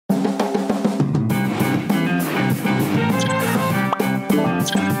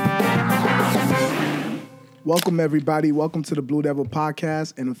Welcome, everybody. Welcome to the Blue Devil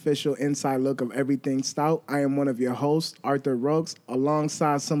Podcast, an official inside look of everything Stout. I am one of your hosts, Arthur Rokes,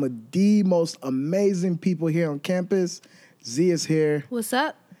 alongside some of the most amazing people here on campus. Z is here. What's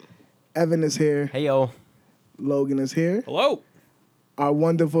up? Evan is here. Hey, yo. Logan is here. Hello. Our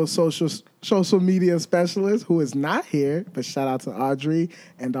wonderful social media specialist, who is not here, but shout out to Audrey,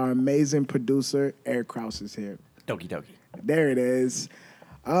 and our amazing producer, Eric Krause, is here. Doki doki. There it is.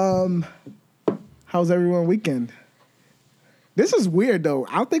 How's everyone weekend? This is weird though.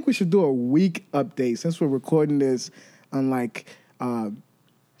 I don't think we should do a week update since we're recording this. Unlike the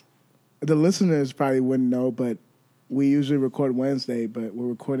listeners probably wouldn't know, but we usually record Wednesday, but we're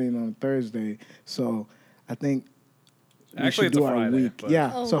recording on Thursday. So I think we Actually, should it's do a our Friday, week. but-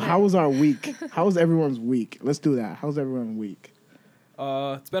 Yeah. Oh, So okay. how was our week? How was everyone's week? Let's do that. How's everyone's week?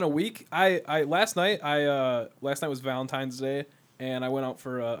 It's been a week. Last night was Valentine's Day, and I went out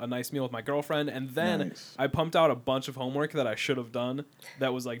for a nice meal with my girlfriend, and then Nice. I pumped out a bunch of homework that I should have done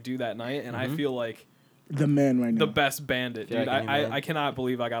that was like due that night, and I feel like The man right now. the best bandit, Feel dude. like any man. I cannot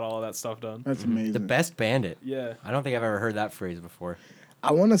believe I got all of that stuff done. That's amazing. The best bandit. Yeah. I don't think I've ever heard that phrase before.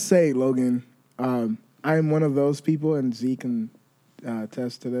 I want to say, Logan, I am one of those people, and Z can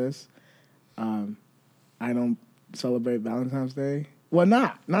attest to this. I don't celebrate Valentine's Day. Well,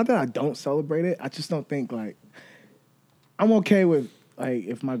 not that I don't celebrate it. I just don't think, like, I'm okay with, like,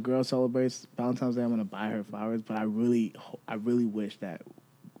 if my girl celebrates Valentine's Day, I'm going to buy her flowers, but I really wish that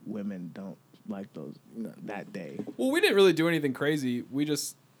women don't like those, that day. Well, we didn't really do anything crazy. We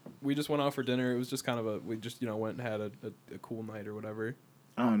just went out for dinner. It was just kind of we just went and had a cool night or whatever.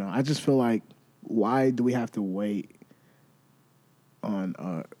 I don't know. I just feel like, why do we have to wait on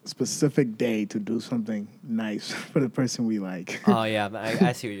a specific day to do something nice for the person we like? Oh, yeah.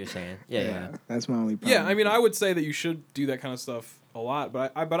 I see what you're saying. Yeah. That's my only problem. Yeah, I mean, I would say that you should do that kind of stuff a lot,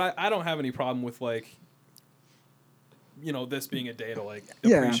 but I don't have any problem with, like, this being a day to, like,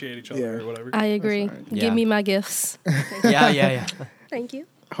 Yeah, appreciate each other yeah. or whatever. I agree. That's right. Yeah. Give me my gifts. Yeah. Thank you.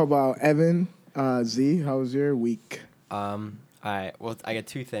 How about Evan? Z, how was your week? All right. Well, I got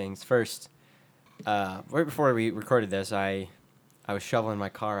two things. First, right before we recorded this, I was shoveling my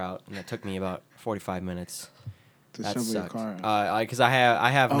car out, and it took me about 45 minutes. To That shovel your sucked. car out? Because I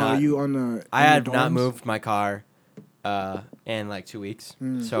have Oh, not. are you on the? I in the had not dorms? moved my car in like 2 weeks.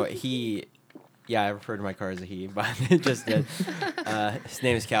 So I refer to my car as a he, but it just did. His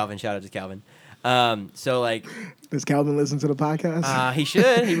name is Calvin. Shout out to Calvin. So like, Does Calvin listen to the podcast? he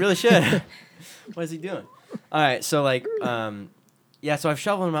should. He really should. What is he doing? All right. So like, so I've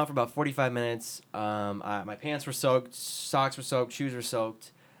shoveled him out for about 45 minutes. My pants were soaked, socks were soaked, shoes were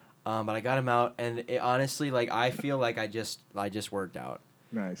soaked. But I got him out, and it, honestly, like, I feel like I just worked out.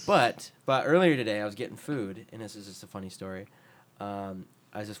 Nice. But earlier today I was getting food, and this is just a funny story.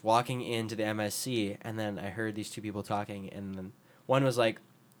 I was just walking into the MSC, and then I heard these two people talking, and then one was like,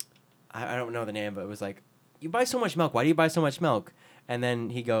 I don't know the name, but it was like, "You buy so much milk. Why do you buy so much milk?" And then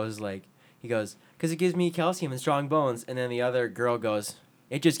he goes, "'Cause it gives me calcium and strong bones." And then the other girl goes,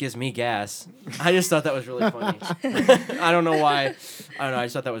 "It just gives me gas." I just thought that was really funny. I don't know why. I don't know. I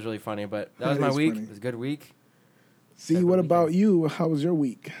just thought that was really funny. But that was That my is week. funny. It was a good week. Z, what about you? How was your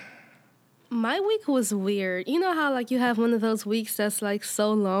week? My week was weird. You know how, like, you have one of those weeks that's, like,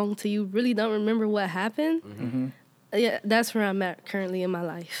 so long till you really don't remember what happened? Mm-hmm. Yeah, that's where I'm at currently in my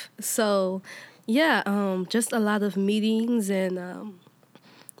life. So, yeah, just a lot of meetings, and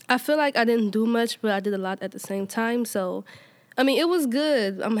I feel like I didn't do much, but I did a lot at the same time. So, I mean, it was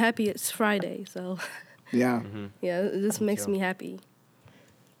good. I'm happy it's Friday. So, Yeah. yeah, it just makes too. me happy.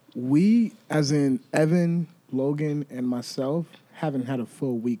 We, as in Evan, Logan, and myself, haven't had a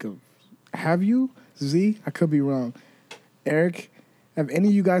full week of. Have you, Z? I could be wrong. Eric, have any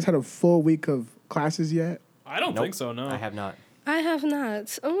of you guys had a full week of classes yet? I don't Nope, think so, no. I have not. I have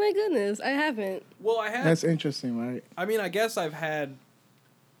not. Oh, my goodness. I haven't. Well, I have. That's interesting, right? I mean, I guess I've had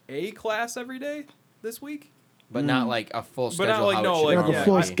a class every day this week. But not like a full But schedule. not like- how it no, should like, Like a yeah,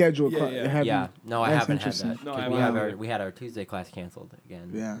 full I- schedule. yeah, class. yeah. Have Yeah, you- no, I That's haven't had interesting. that. No, 'Cause I we haven't. we had our Tuesday class canceled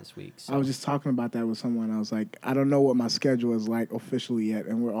again Yeah. this week. So. I was just talking about that with someone. I was like, I don't know what my schedule is like officially yet,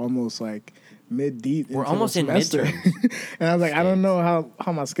 and we're almost like mid-deep. We're into almost the in semester. midterms. And I was like, I don't know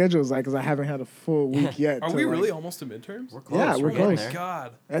how my schedule is like because I haven't had a full week yet. Are to, we like- really almost to midterms? We're close. Yeah, we're getting close. there.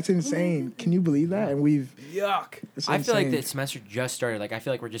 God. That's insane. Can you believe that? And we've. Yuck. It's I feel like insane. the semester just started. Like I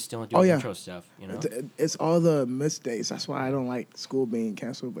feel like we're just still doing yeah. intro stuff. You know. It's all the missed days. That's why I don't like school being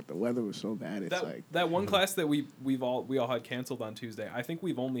canceled. But the weather was so bad. It's like That one class that we all had canceled on Tuesday. I think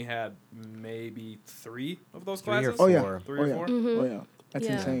we've only had maybe 3 of those 3 or classes. oh yeah, 4. 3 oh or yeah, 4. oh yeah. That's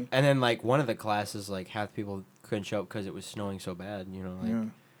Yeah. insane. And then like one of the classes, like half the people couldn't show up because it was snowing so bad. You know, like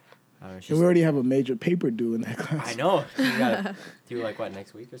Yeah. I don't know. It's And we just, already have a major paper due in that class. I know. You gotta do like what,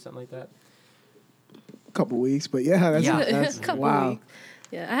 next week or something like that? A couple weeks, but yeah, that's, Yeah. that's Couple wow. weeks.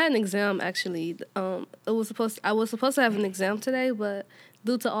 Yeah, I had an exam actually. I was supposed to have an exam today, but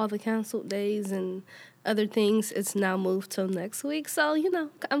due to all the canceled days and other things, it's now moved till next week. So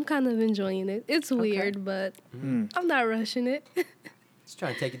I'm kind of enjoying it. It's weird, but I'm not rushing it. Just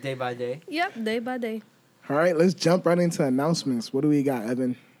trying to take it day by day. Yep, day by day. All right, let's jump right into announcements. What do we got,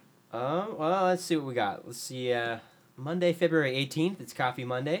 Evan? Well, let's see what we got. Let's see. Monday, February 18th. It's Coffee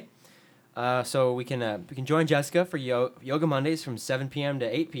Monday. So we can join Jessica for Yoga Mondays from 7 p.m. to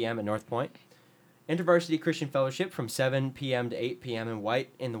 8 p.m. at North Point. InterVarsity Christian Fellowship from 7 p.m. to 8 p.m.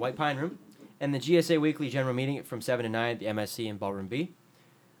 in the White Pine Room. And the GSA Weekly General Meeting from 7 to 9 at the MSC in Ballroom B.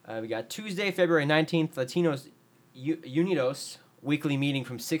 We got Tuesday, February 19th, Latinos Unidos Weekly Meeting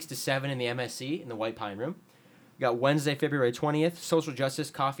from 6 to 7 in the MSC in the White Pine Room. We got Wednesday, February 20th, Social Justice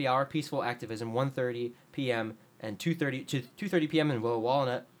Coffee Hour, Peaceful Activism, 1:30 p.m. and 2:30 to 2:30 p.m. in Willow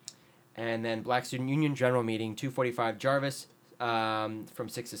Walnut. And then Black Student Union General Meeting, 245 Jarvis from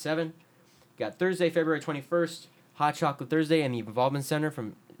 6 to 7. Got Thursday, February 21st, Hot Chocolate Thursday in the Involvement Center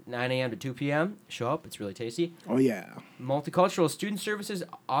from 9 a.m. to 2 p.m. Show up. It's really tasty. Oh, yeah. Multicultural Student Services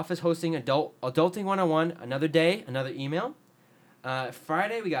Office hosting Adulting 101, another day, another email.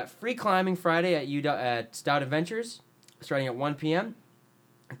 Friday, we got Free Climbing Friday at Stout Adventures, starting at 1 p.m.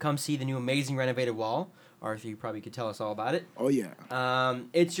 Come see the new amazing renovated wall. Arthur, you probably could tell us all about it. Oh, yeah.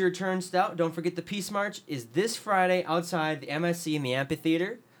 It's Your Turn Stout. Don't forget the Peace March is this Friday outside the MSC in the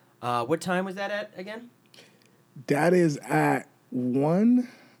amphitheater. What time was that at again? That is at 1,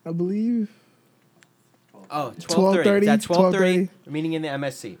 I believe. Oh, 12:30. That's 12:30. 12:30. Meeting in the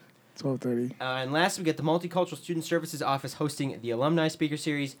MSC. 12:30. And last, we get the Multicultural Student Services Office hosting the Alumni Speaker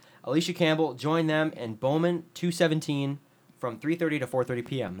Series. Alicia Campbell, join them in Bowman 217 from 3:30 to 4:30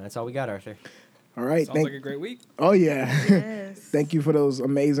 p.m. That's all we got, Arthur. All right. Sounds like a great week. Oh, yeah. Yes. Thank you for those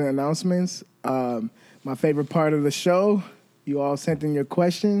amazing announcements. My favorite part of the show, you all sent in your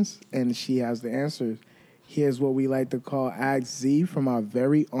questions, and she has the answers. Here's what we like to call Ask Z from our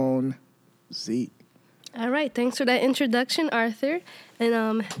very own Z. All right, thanks for that introduction, Arthur.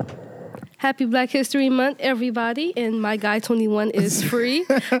 And happy Black History Month, everybody. And my Guy 21 is free.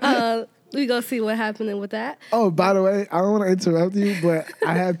 We go see what happening with that. Oh, by the way, I don't want to interrupt you, but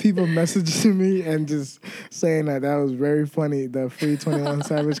I had people messaging me and just saying that was very funny, the Free 21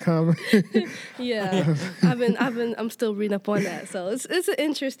 Savage comment. Yeah, I'm still reading up on that. So it's an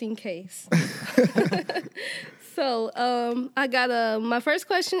interesting case. So I got my first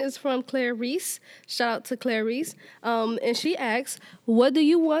question is from Claire Reese. Shout out to Claire Reese. And she asks, what do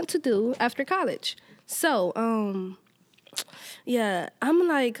you want to do after college? So, yeah, I'm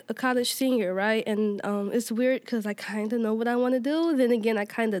like a college senior, right? And it's weird because I kind of know what I want to do. Then again, I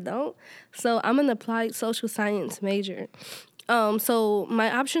kind of don't. So I'm an applied social science major. So my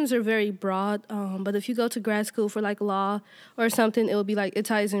options are very broad, but if you go to grad school for like law or something, it will be like, it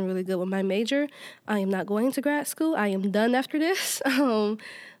ties in really good with my major. I am not going to grad school. I am done after this.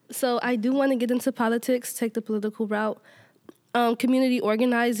 So I do want to get into politics, take the political route. Community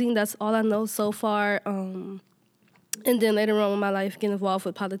organizing, that's all I know so far. And then later on in my life, get involved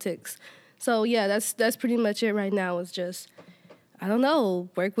with politics. So yeah, that's pretty much it right now. It's just, I don't know,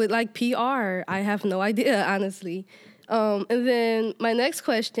 work with like PR. I have no idea, honestly. And then my next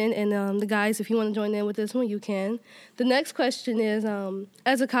question, and the guys, if you want to join in with this one, you can. The next question is,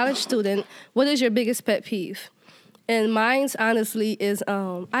 as a college student, what is your biggest pet peeve? And mine's honestly is,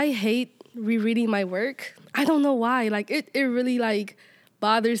 I hate rereading my work. I don't know why. Like it really like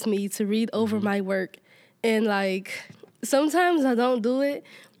bothers me to read over my work. And like sometimes I don't do it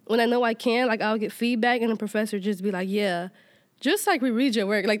when I know I can. Like I'll get feedback and the professor just be like, yeah, just like reread your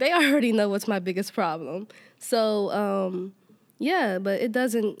work. Like they already know what's my biggest problem. So yeah, but it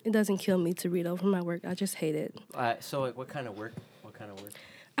doesn't kill me to read over my work. I just hate it. So like, what kind of work?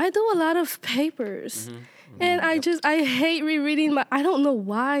 I do a lot of papers. And I hate rereading I don't know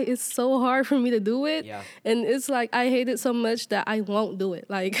why it's so hard for me to do it. Yeah. And it's like, I hate it so much that I won't do it.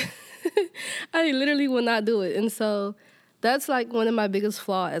 Like, I literally will not do it. And so that's like one of my biggest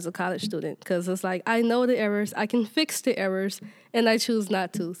flaws as a college student. Because it's like, I know the errors, I can fix the errors, and I choose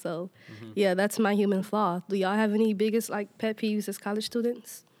not to. So yeah, that's my human flaw. Do y'all have any biggest like pet peeves as college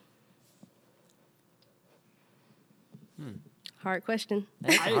students? Hard question.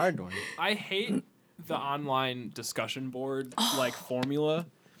 That's a hard one. I hate the online discussion board like formula.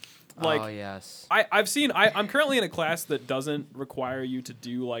 Like, oh yes. I'm currently in a class that doesn't require you to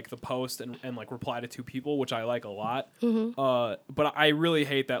do like the post and like reply to two people, which I like a lot. But I really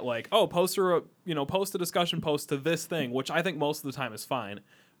hate that, like, oh, post a discussion post to this thing, which I think most of the time is fine.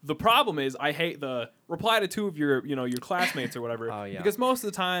 The problem is I hate the reply to two of your classmates or whatever. Oh, yeah. Because most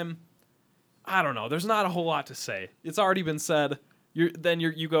of the time, I don't know. There's not a whole lot to say. It's already been said. You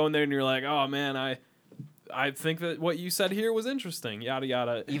go in there and you're like, oh man, I think that what you said here was interesting. Yada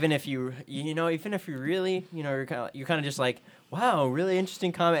yada. Even if you really, you're kind of just like, wow, really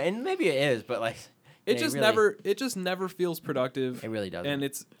interesting comment, and maybe it is, but like, It just never feels productive. It really doesn't. And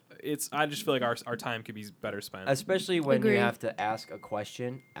it's I just feel like our time could be better spent. Especially when Agreed. you have to ask a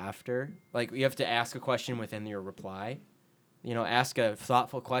question after, like you have to ask a question within your reply. Ask a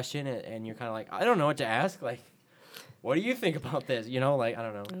thoughtful question, and you're kind of like, I don't know what to ask. Like, what do you think about this? Like, I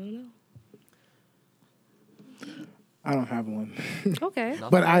don't know. I don't have one. Okay.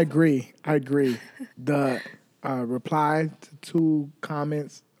 But I agree. The reply to 2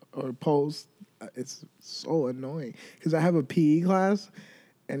 comments or posts, it's so annoying. Because I have a PE class,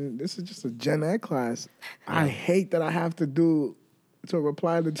 and this is just a gen ed class. I hate that I have to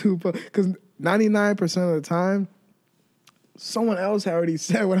reply to 2 posts. Because 99% of the time, someone else had already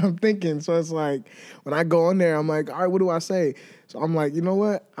said what I'm thinking. So it's like, when I go in there, I'm like, all right, what do I say? So I'm like, you know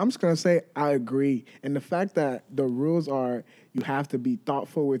what? I'm just going to say I agree. And the fact that the rules are you have to be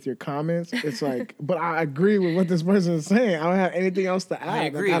thoughtful with your comments, it's like, but I agree with what this person is saying. I don't have anything else to add. I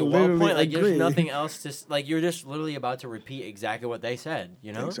agree. Like, At one literally point, like, agree. there's nothing else to like. You're just literally about to repeat exactly what they said.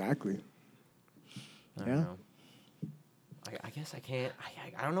 Exactly. I don't know. I guess I can't.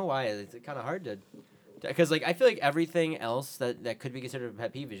 I don't know why. It's kind of hard to. Because, like, I feel like everything else that could be considered a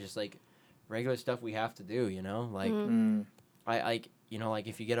pet peeve is just, like, regular stuff we have to do, Like, like,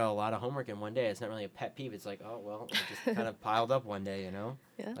 if you get a lot of homework in one day, it's not really a pet peeve. It's like, oh, well, it just kind of piled up one day,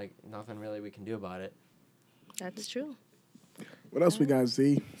 Yeah. Like, nothing really we can do about it. That's true. What else we got,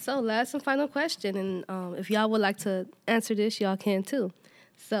 Z? So last and final question, and if y'all would like to answer this, y'all can too.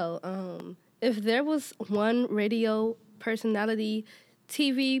 So if there was one radio personality,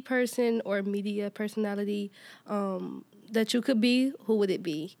 TV person, or media personality that you could be, who would it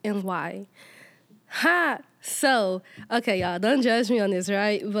be and why? So, okay, y'all, don't judge me on this,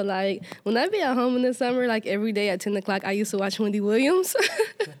 right? But, like, when I be at home in the summer, like, every day at 10 o'clock, I used to watch Wendy Williams.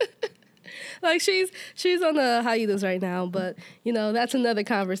 Like, she's on the hiatus right now, but, that's another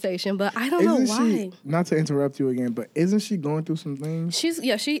conversation. But I don't know why. Not to interrupt you again, but isn't she going through some things? She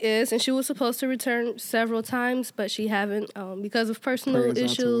is, and she was supposed to return several times, but she haven't because of personal Prayers out to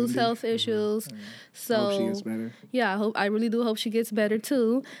issues, Wendy. health issues. So Hope she gets better. Yeah, I really do hope she gets better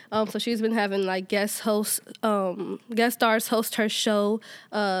too. So she's been having like guest stars host her show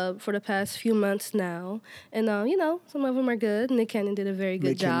for the past few months now, and some of them are good. Nick Cannon did a very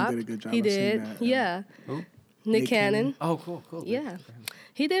good job. Nick Cannon did a good job. He I've seen did, that, yeah. Who? Nick Cannon. Oh, cool. Yeah,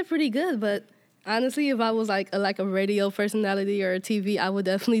 he did pretty good, but honestly, if I was like a radio personality or a TV, I would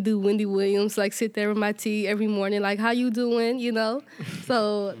definitely do Wendy Williams, like sit there with my tea every morning, like, how you doing,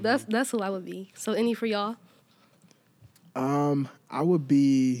 So that's who I would be. So any for y'all? I would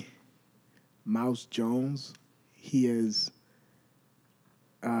be Mouse Jones. He is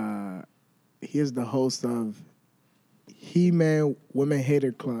the host of He-Man Women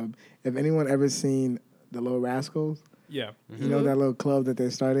Hater Club. If anyone ever seen The Little Rascals, Yeah. you know that little club that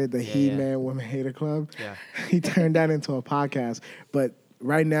they started, the He-Man yeah. Women Hater Club? Yeah. He turned that into a podcast. But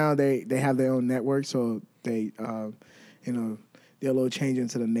right now they have their own network, so they they're a little change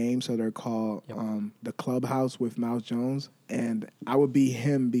into the name, so they're called The Clubhouse with Mouse Jones. And I would be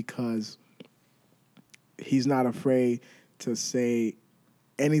him because he's not afraid to say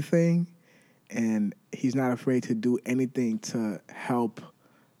anything, and he's not afraid to do anything to help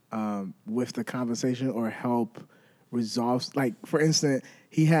with the conversation or help resolve. Like, for instance,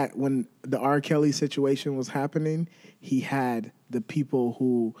 he had, when the R. Kelly situation was happening, he had the people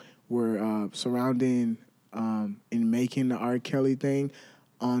who were surrounding in making the R. Kelly thing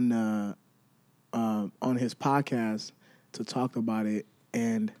on his podcast to talk about it.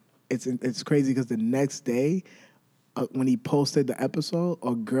 And it's crazy because the next day, when he posted the episode,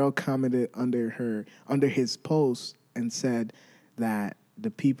 a girl commented under his post and said that the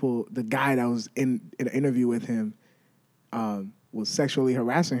guy that was in an interview with him was sexually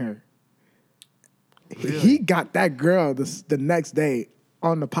harassing her. Really? He got that girl the next day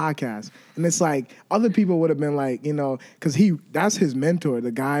on the podcast. And it's like, other people would have been like, because that's his mentor,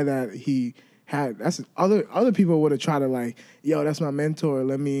 the guy that he had. Other people would have tried to like, yo, that's my mentor.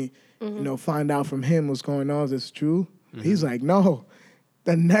 Let me, find out from him what's going on. Is this true? Mm-hmm. He's like, no.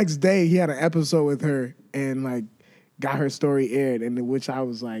 The next day, he had an episode with her and like got her story aired, and in which I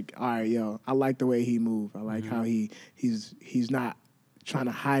was like, all right, yo, I like the way he moved. I like how he's not trying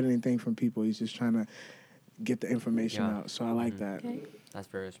to hide anything from people. He's just trying to get the information out. So I like that. That's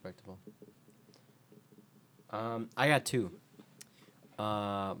very respectable. I got two.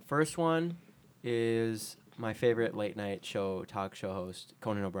 First one is my favorite late night talk show host,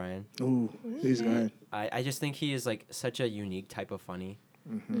 Conan O'Brien. Ooh, he's good. I just think he is like such a unique type of funny.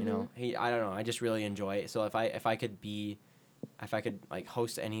 You know, I don't know. I just really enjoy it. So if I could like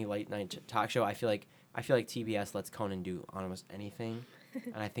host any late night talk show, I feel like TBS lets Conan do almost anything,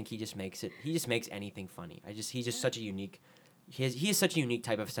 and I think he just makes anything funny. He's just such a unique. He has such a unique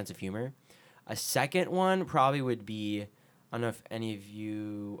type of sense of humor. A second one probably would be, I don't know if any of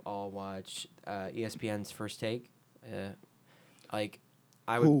you all watch ESPN's First Take. I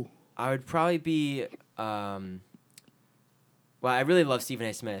would probably be. Well, I really love Stephen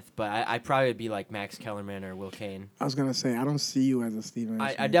A. Smith, but I probably would be like Max Kellerman or Will Kane. I was gonna say I don't see you as a Stephen A.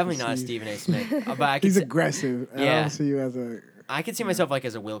 Smith. I'm definitely not a Stephen A. Smith, but I he's aggressive. Yeah. I don't see you as a. I could see myself like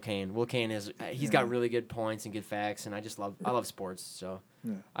as a Will Kane. Will Kane he's got really good points and good facts, and I love sports, so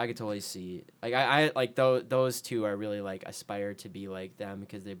I could totally see like I like those two are really like aspire to be like them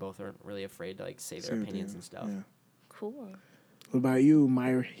because they both aren't really afraid to like say their opinions and stuff. Yeah. Cool. What about you,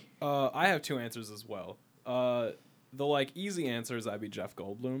 Myri? I have two answers as well. The like easy answers, I'd be Jeff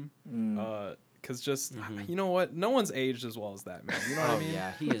Goldblum. Cause you know what? No one's aged as well as that man. You know what I mean?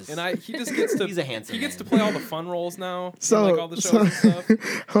 Yeah, he is. And he just gets to. He's a handsome. He gets to man. play all the fun roles now. So in, like all the shows and stuff.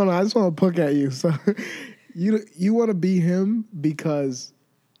 Hold on, I just want to poke at you. So you want to be him because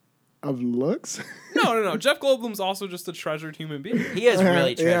of looks? No. Jeff Goldblum's also just a treasured human being. He is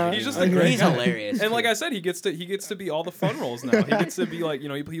really treasured. Yeah. He's just a great He's guy. hilarious. And like I said, he gets to be all the fun roles now. He gets to be like,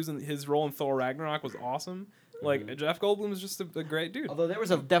 he was in his role in Thor Ragnarok was awesome. Like Jeff Goldblum is just a great dude. Although there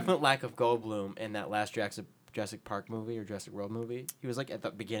was a definite lack of Goldblum in that last Jurassic Park movie or Jurassic World movie. He was like at the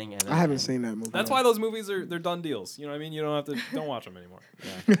beginning and I haven't seen that movie. That's why those movies they're done deals. You know what I mean? You don't watch them anymore.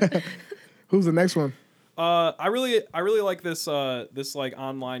 Who's the next one? I really like this like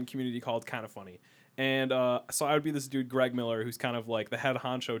online community called Kind of Funny. And so I would be this dude Greg Miller, who's kind of like the head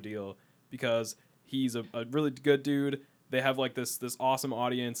honcho deal because he's a really good dude. They have like this awesome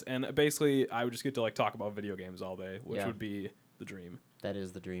audience, and basically I would just get to like talk about video games all day, which would be the dream. That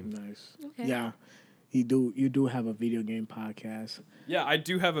is the dream. Nice. Okay. Yeah. You do have a video game podcast. Yeah, I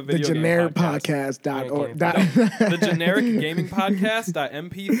do have a The video generic game podcast. podcast.org. The generic gaming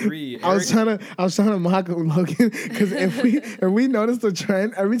podcast.mp3. I was trying to mock Logan because if we notice the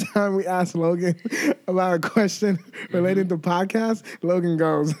trend every time we ask Logan about a question related to podcasts, Logan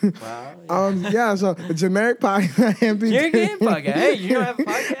goes. Wow. So the generic podcast. Generic game podcast. Hey, you don't have a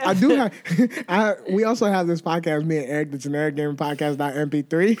podcast? I do have. We also have this podcast. Me and Eric, the generic gaming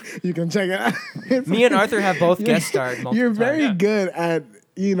podcast.mp3. You can check it out. Me and Arthur have both guest starred multiple You're very times. good at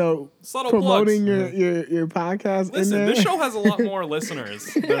Subtle promoting plugs. your podcast. Listen, in there. this show has a lot more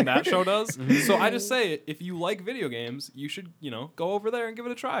listeners than that show does. So I just say, if you like video games, you should, go over there and give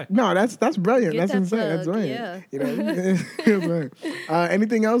it a try. No, that's brilliant. Get That's that insane. plug, That's brilliant.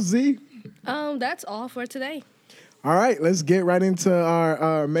 Anything else, Z? That's all for today. All right, let's get right into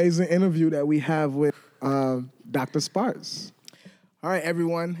our amazing interview that we have with Dr. Sparks. All right,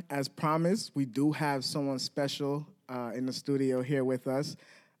 everyone. As promised, we do have someone special in the studio here with us.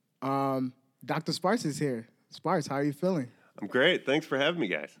 Dr. Sparks is here. Sparks, how are you feeling? I'm great. Thanks for having me,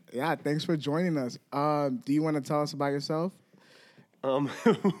 guys. Yeah, thanks for joining us. Do you want to tell us about yourself?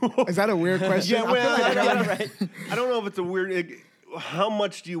 Is that a weird question? Yeah, well, I feel like I don't know if it's a weird. How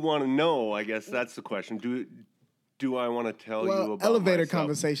much do you want to know? I guess that's the question. Do I want to tell you about elevator myself?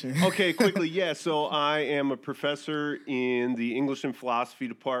 conversation. Okay, quickly. Yeah, so I am a professor in the English and Philosophy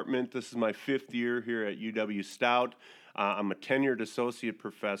department. This is my 5th year here at UW Stout. I'm a tenured associate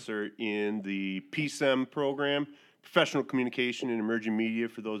professor in the PSEM program, Professional Communication and Emerging Media,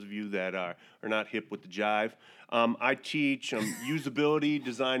 for those of you that are not hip with the jive. I teach usability,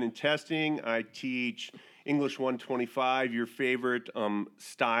 design, and testing. I teach English 125, your favorite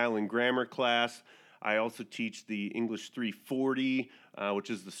style and grammar class. I also teach the English 340,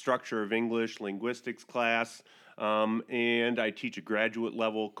 which is the structure of English linguistics class. And I teach a graduate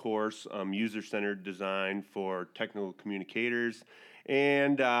level course, user-centered design for technical communicators.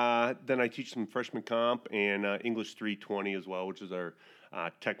 And then I teach some freshman comp and English 320 as well, which is our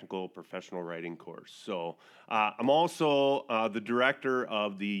technical professional writing course. So I'm also the director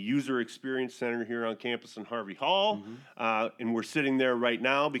of the User Experience Center here on campus in Harvey Hall. And we're sitting there right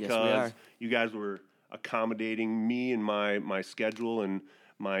now because you guys were accommodating me and my schedule and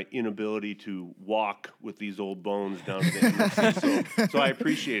my inability to walk with these old bones down to the MSC. So I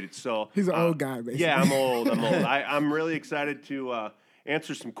appreciate it. So He's an old guy, basically. Yeah, I'm old. I'm really excited to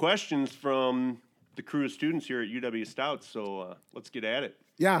answer some questions from the crew of students here at UW Stout. So let's get at it.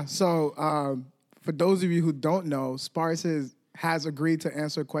 Yeah, so for those of you who don't know, Sparks has agreed to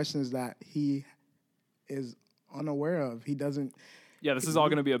answer questions that he is unaware of. Yeah, this is all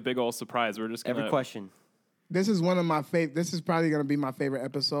going to be a big old surprise. We're just going Every to question. This is one of my favorite. This is probably going to be my favorite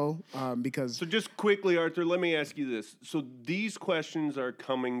episode because So just quickly, Arthur, let me ask you this. So these questions are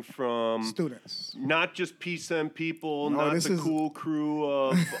coming from students. not just PSEM people, No, not this the is- cool crew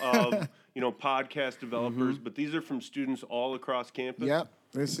of podcast developers, but these are from students all across campus. Yep.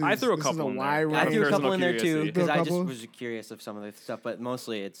 This is. I threw a this couple is in there. wide I I range. threw a personal couple in there too curiosity. because Threw a I just couple? was curious of some of the stuff, but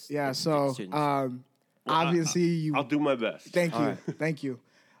mostly it's Yeah. it's So students. obviously you. I'll do my best. Thank you. All right. Thank you.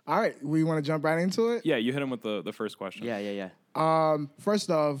 All right. We want to jump right into it. Yeah, you hit him with the first question. yeah. First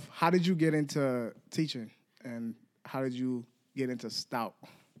off, how did you get into teaching, and how did you get into Stout?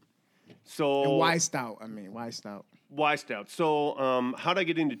 So And why Stout? I mean, why Stout? Why Stout? So, how'd I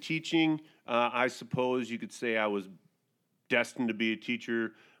get into teaching? I suppose you could say I was destined to be a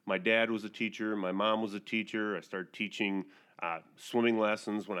teacher. My dad was a teacher. My mom was a teacher. I started teaching swimming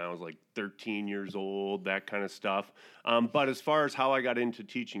lessons when I was like 13 years old, that kind of stuff. But as far as how I got into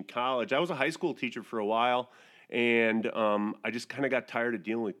teaching college, I was a high school teacher for a while. And I just kind of got tired of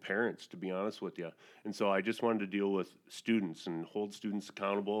dealing with parents, to be honest with you. And so I just wanted to deal with students and hold students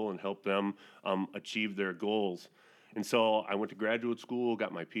accountable and help them achieve their goals. And so I went to graduate school,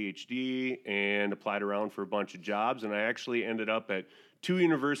 got my PhD, and applied around for a bunch of jobs. And I actually ended up at 2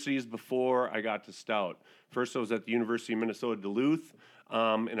 universities before I got to Stout. First, I was at the University of Minnesota Duluth,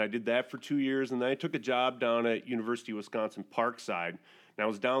 and I did that for 2 years. And then I took a job down at University of Wisconsin Parkside. And I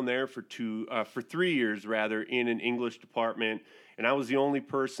was down there for 3 years, rather, in an English department. And I was the only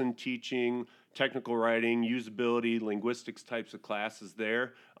person teaching technical writing, usability, linguistics types of classes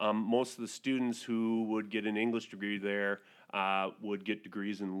there. Most of the students who would get an English degree there would get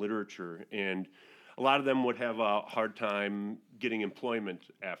degrees in literature. And a lot of them would have a hard time getting employment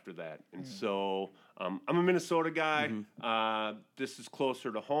after that. And so I'm a Minnesota guy. This is closer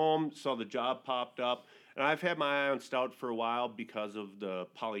to home. Saw the job popped up. And I've had my eye on Stout for a while because of the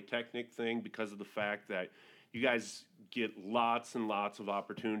Polytechnic thing, because of the fact that you guys get lots and lots of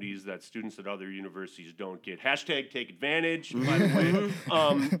opportunities that students at other universities don't get. Hashtag take advantage, by the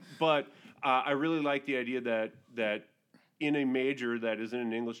way. But I really like the idea that in a major that is in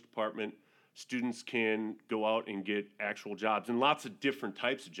an English department, students can go out and get actual jobs and lots of different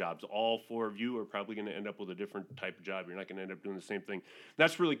types of jobs. All 4 of you are probably going to end up with a different type of job. You're not going to end up doing the same thing.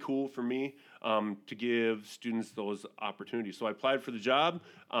 That's really cool for me to give students those opportunities. So I applied for the job.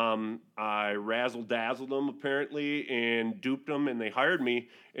 I razzle-dazzled them, apparently, and duped them, and they hired me,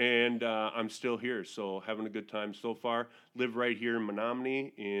 and I'm still here. So having a good time so far. Live right here in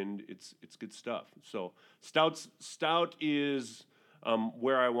Menominee, and it's good stuff. So Stout is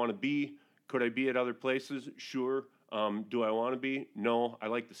where I want to be. Could I be at other places? Sure. Do I want to be? No. I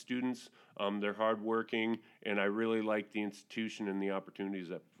like the students. They're hardworking, and I really like the institution and the opportunities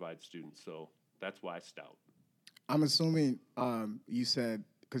that provide students. So that's why Stout. I'm assuming you said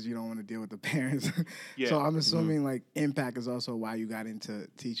because you don't want to deal with the parents. Yeah. So I'm assuming like impact is also why you got into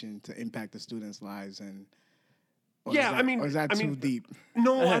teaching, to impact the students' lives and. Or Yeah, is that too deep?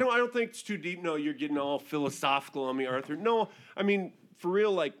 No, I don't think it's too deep. No, you're getting all philosophical on me, Arthur. No, I mean, for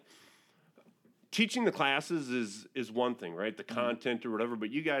real, like, teaching the classes is one thing, right? The content or whatever,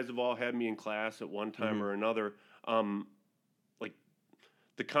 but you guys have all had me in class at one time or another. Like,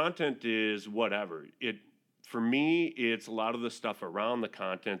 the content is whatever. For me, it's a lot of the stuff around the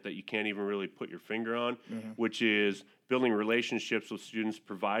content that you can't even really put your finger on, which is building relationships with students,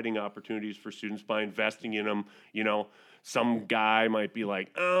 providing opportunities for students by investing in them. You know, some guy might be like,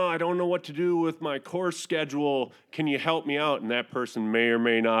 oh, I don't know what to do with my course schedule. Can you help me out? And that person may or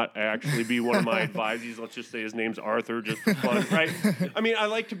may not actually be one of my advisees. Let's just say his name's Arthur, just for fun, right? I mean, I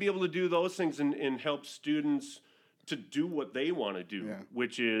like to be able to do those things and help students to do what they want to do,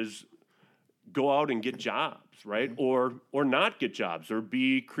 which is go out and get jobs, right? Or not get jobs, or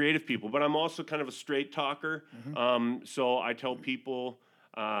be creative people. But I'm also kind of a straight talker. So I tell people,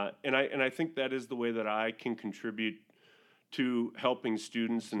 and I think that is the way that I can contribute to helping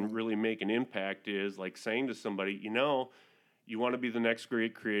students and really make an impact, is like saying to somebody, you know, you want to be the next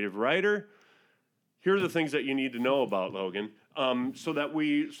great creative writer? Here are the things that you need to know about, Logan, so that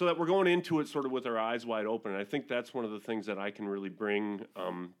we're going into it sort of with our eyes wide open. And I think that's one of the things that I can really bring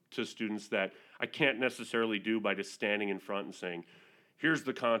to students that I can't necessarily do by just standing in front and saying, here's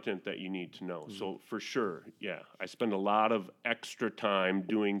the content that you need to know. So for sure, yeah, I spend a lot of extra time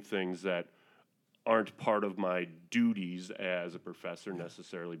doing things that aren't part of my duties as a professor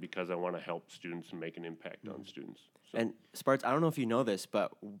necessarily, because I want to help students and make an impact on students. So. And Sparts, I don't know if you know this,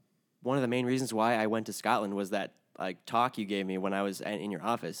 but one of the main reasons why I went to Scotland was that like talk you gave me when I was in your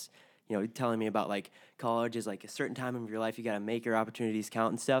office. You know, telling me about like college is like a certain time of your life you got to make your opportunities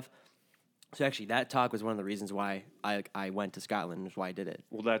count and stuff. So actually, that talk was one of the reasons why I went to Scotland. Is why I did it.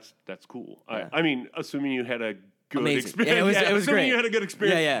 Well, that's cool. Yeah. I mean, assuming you had a good Amazing. experience. Yeah, it was assuming great. you had a good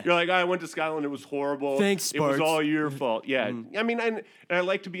experience. Yeah. You're like, I went to Scotland. It was horrible. Thanks, It was Sparks. all your fault. Yeah. I mean, and I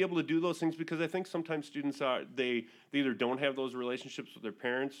like to be able to do those things because I think sometimes students they either don't have those relationships with their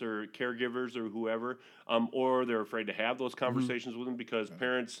parents or caregivers or whoever, or they're afraid to have those conversations with them because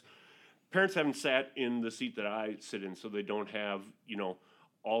parents haven't sat in the seat that I sit in, so they don't have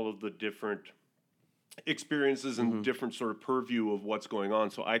all of the different experiences and different sort of purview of what's going on,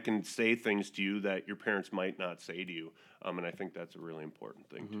 so I can say things to you that your parents might not say to you, and I think that's a really important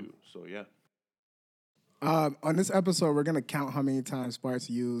thing too. So yeah. On this episode, we're gonna count how many times Sparks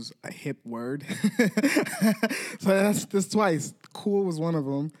used a hip word. So that's twice. Cool was one of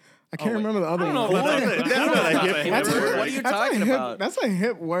them. I can't remember the other I don't one. know about That's that. not a That's hip not a word. hip word. What are you That's a talking hip- about? That's a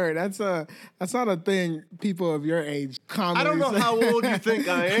hip word. That's not a thing people of your age commonly I don't know say. how old you think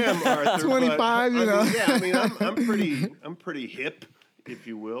I am, Arthur. 25, but, I know. mean, yeah, I mean, I'm pretty hip, if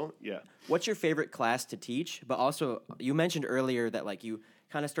you will. Yeah. What's your favorite class to teach? But also, you mentioned earlier that like you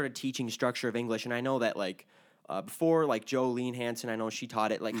kind of started teaching structure of English, and I know that like before like Jolene Hansen, I know she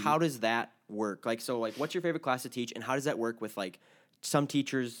taught it. Like, how does that work? Like, so like, what's your favorite class to teach, and how does that work with like some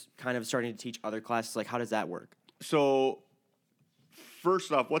teachers kind of starting to teach other classes? Like, how does that work? So,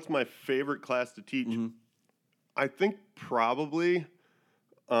 first off, what's my favorite class to teach? I think probably,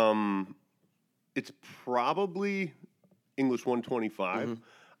 it's probably English 125.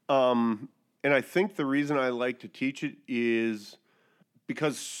 And I think the reason I like to teach it is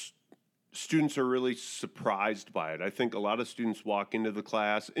because students are really surprised by it. I think a lot of students walk into the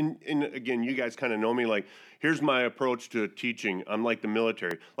class, and again, you guys kind of know me, like, here's my approach to teaching. I'm like the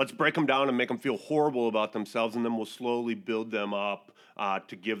military. Let's break them down and make them feel horrible about themselves, and then we'll slowly build them up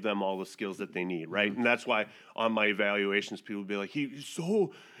to give them all the skills that they need, right? And that's why on my evaluations, people will be like, he's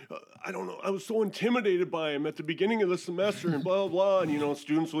so, I don't know, I was so intimidated by him at the beginning of the semester and blah, blah, blah. And,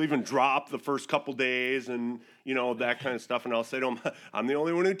 students will even drop the first couple days and, that kind of stuff. And I'll say to them, I'm the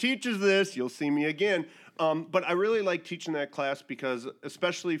only one who teaches this. You'll see me again. But I really like teaching that class because,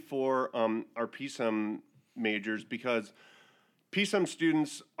 especially for our PSEM majors, because PSEM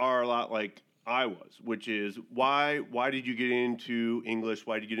students are a lot like I was, which is why did you get into English?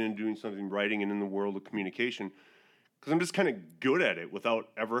 Why did you get into doing something writing and in the world of communication? Because I'm just kind of good at it without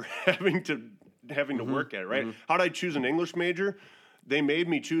ever having to work at it, right? How did I choose an English major? They made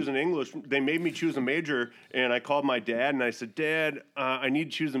me choose a major, and I called my dad and I said, Dad, I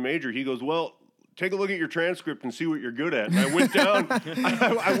need to choose a major. He goes, well, take a look at your transcript and see what you're good at. And I went down,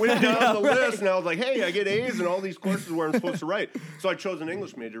 I went down the list, and I was like, hey, I get A's in all these courses where I'm supposed to write. So I chose an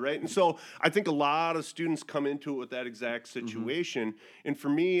English major, right? And so I think a lot of students come into it with that exact situation. And for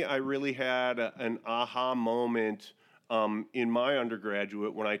me, I really had an aha moment in my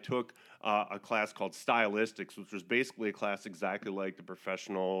undergraduate when I took a class called Stylistics, which was basically a class exactly like the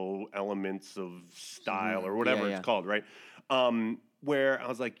professional elements of style or whatever it's called, right? Where I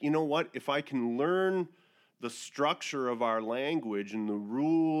was like, you know what? If I can learn the structure of our language and the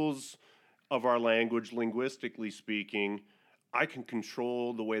rules of our language, linguistically speaking, I can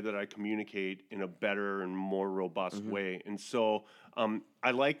control the way that I communicate in a better and more robust way. And so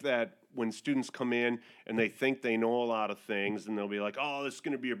I like that when students come in and they think they know a lot of things, and they'll be like, oh, this is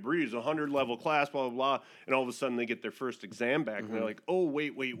going to be a breeze, 100-level class, blah, blah, blah. And all of a sudden they get their first exam back, and they're like, oh,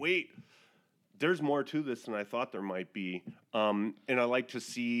 wait. There's more to this than I thought there might be. And I like to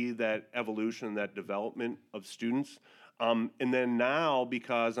see that evolution, that development of students. And then now,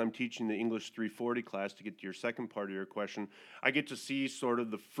 because I'm teaching the English 340 class, to get to your second part of your question, I get to see sort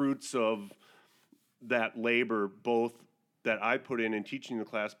of the fruits of that labor, both that I put in teaching the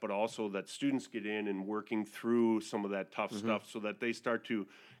class, but also that students get in and working through some of that tough stuff so that they start to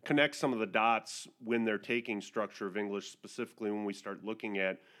connect some of the dots when they're taking structure of English, specifically when we start looking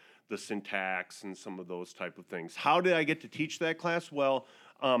at the syntax and some of those type of things. How did I get to teach that class? Well,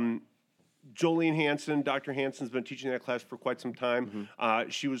 Jolene Hansen, Dr. Hansen's been teaching that class for quite some time.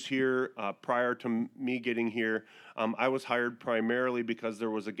 She was here prior to me getting here. I was hired primarily because there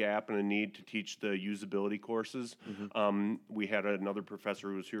was a gap and a need to teach the usability courses. We had another professor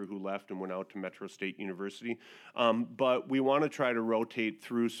who was here who left and went out to Metro State University. But we want to try to rotate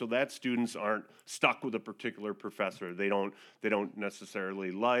through so that students aren't stuck with a particular professor. They don't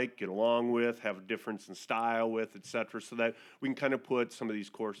necessarily get along with, have a difference in style with, et cetera, so that we can kind of put some of these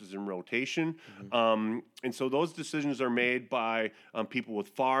courses in rotation. And so those decisions are made by people with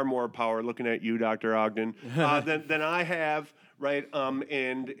far more power, looking at you, Dr. Ogden, than I have, right?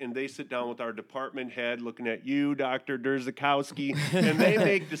 And they sit down with our department head, looking at you, Dr. Derzakowski, and they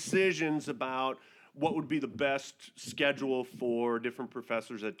make decisions about what would be the best schedule for different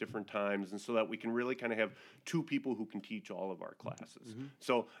professors at different times, and so that we can really kind of have two people who can teach all of our classes.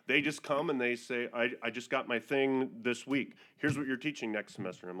 So they just come and they say, I just got my thing this week. Here's what you're teaching next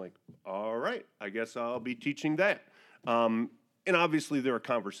semester. And I'm like, all right, I guess I'll be teaching that. And obviously there are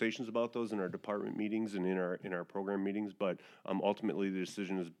conversations about those in our department meetings and in our program meetings, but ultimately the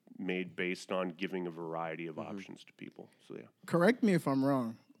decision is made based on giving a variety of options to people. So yeah. Correct me if I'm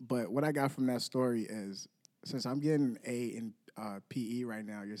wrong, but what I got from that story is, since I'm getting A in PE right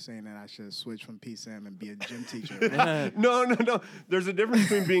now, you're saying that I should switch from PSAM and be a gym teacher. Right? No. There's a difference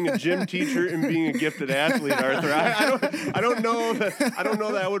between being a gym teacher and being a gifted athlete, Arthur. I don't know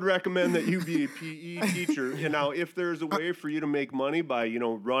that I would recommend that you be a PE teacher. And now, if there's a way for you to make money by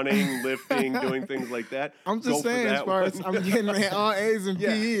running, lifting, doing things like that, I'm just saying, as far as I'm getting all A's in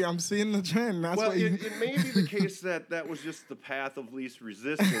Yeah. PE, I'm seeing the trend. That's Well, what you. it may be the case that was just the path of least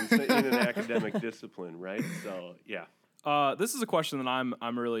resistance in an academic discipline, right? So yeah. This is a question that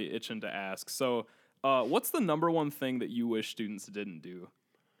I'm really itching to ask. So, what's the number one thing that you wish students didn't do?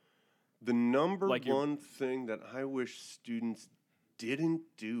 The number Like your- one thing that I wish students didn't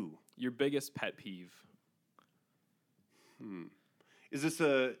do. Your biggest pet peeve? Is this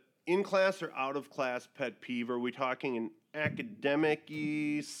a in-class or out-of-class pet peeve? Are we talking an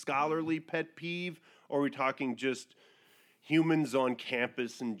academic-y, scholarly pet peeve? Or are we talking just humans on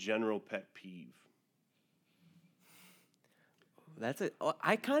campus in general pet peeve?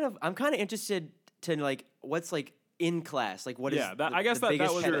 I'm kind of interested to like what's like in class, like what is Yeah, I guess that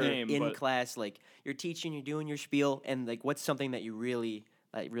biggest was pet the peeve aim, in but- class, like you're teaching, you're doing your spiel, and like what's something that you really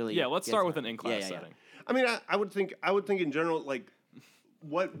Yeah, let's gets start with on. an in-class Yeah. setting. I mean, I would think in general, like,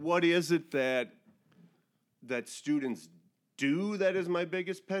 what is it that students do that is my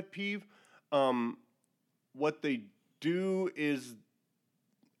biggest pet peeve? What they do is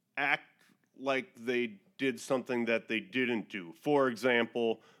act like they did something that they didn't do. For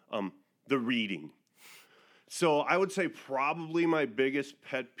example, the reading. So I would say probably my biggest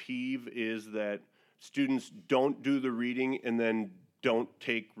pet peeve is that students don't do the reading and then don't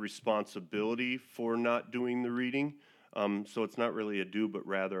take responsibility for not doing the reading. So it's not really a do, but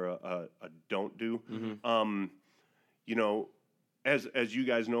rather a don't do. As you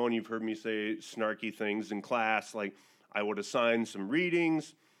guys know, and you've heard me say snarky things in class, like I would assign some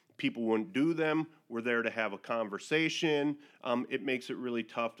readings, people wouldn't do them, we're there to have a conversation. It makes it really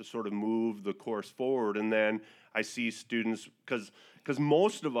tough to sort of move the course forward. And then I see students, because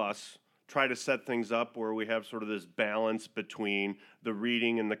most of us try to set things up where we have sort of this balance between the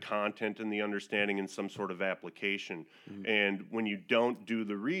reading and the content and the understanding and some sort of application. And when you don't do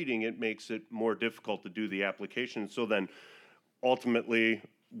the reading, it makes it more difficult to do the application. So then ultimately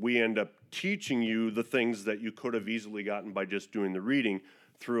we end up teaching you the things that you could have easily gotten by just doing the reading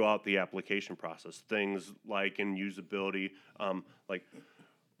throughout the application process. Things like in usability, like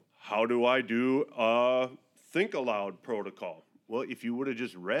how do I do a think aloud protocol? Well, if you would have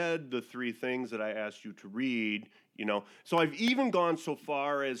just read the 3 things that I asked you to read, So I've even gone so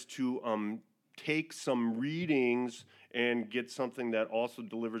far as to take some readings and get something that also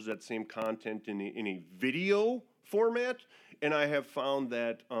delivers that same content in a video format. And I have found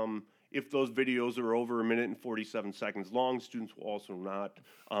that if those videos are over 1 minute and 47 seconds long, students will also not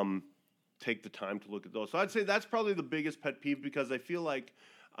take the time to look at those. So I'd say that's probably the biggest pet peeve, because I feel like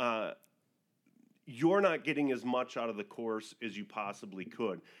you're not getting as much out of the course as you possibly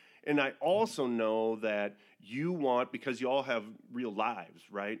could. And I also know that you want, because you all have real lives,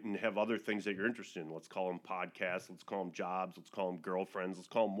 right? And have other things that you're interested in. Let's call them podcasts, let's call them jobs, let's call them girlfriends, let's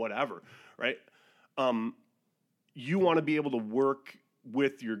call them whatever, right? You want to be able to work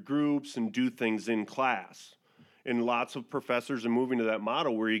with your groups and do things in class. And lots of professors are moving to that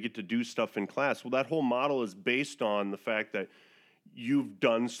model where you get to do stuff in class. Well, that whole model is based on the fact that you've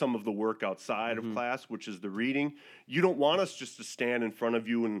done some of the work outside of class, which is the reading. You don't want us just to stand in front of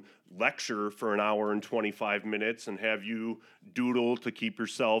you and lecture for 1 hour and 25 minutes and have you doodle to keep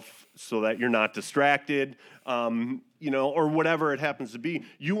yourself so that you're not distracted, or whatever it happens to be.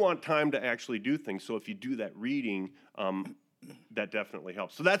 You want time to actually do things. So if you do that reading, that definitely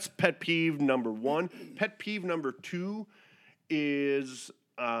helps. So that's pet peeve number 1. Pet peeve number 2 is...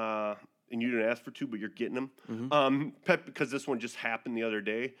 and you didn't ask for 2, but you're getting them. Because this one just happened the other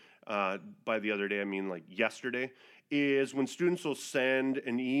day. By the other day, I mean like yesterday, is when students will send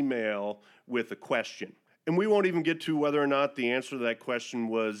an email with a question. And we won't even get to whether or not the answer to that question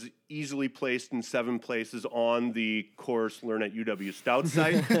was easily placed in 7 places on the course Learn at UW Stout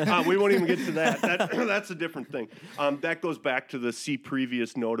site. We won't even get to that. That's a different thing. That goes back to the see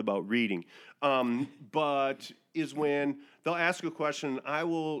previous note about reading. But is when they'll ask a question, I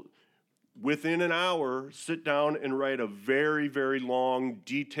will within an hour, sit down and write a very, very long,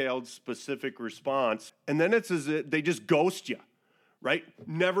 detailed, specific response. And then it's as if they just ghost you, right?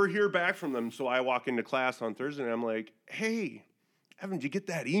 Never hear back from them. So I walk into class on Thursday and I'm like, hey, Evan, did you get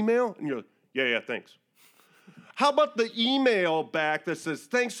that email? And you're like, yeah, thanks. How about the email back that says,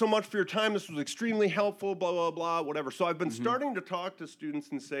 thanks so much for your time. This was extremely helpful, blah, blah, blah, whatever. So I've been starting to talk to students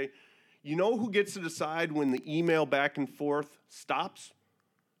and say, you know who gets to decide when the email back and forth stops?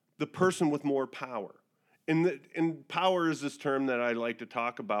 The person with more power. And power is this term that I like to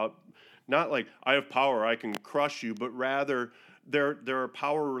talk about. Not like, I have power, I can crush you, but rather there are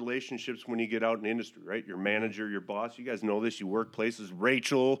power relationships when you get out in industry, right? Your manager, your boss, you guys know this, you work places.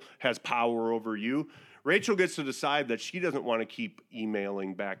 Rachel has power over you. Rachel gets to decide that she doesn't want to keep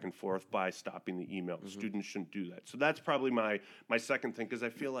emailing back and forth by stopping the email. Students shouldn't do that. So that's probably my second thing, because I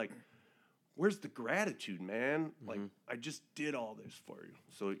feel like, where's the gratitude, man? Like, I just did all this for you.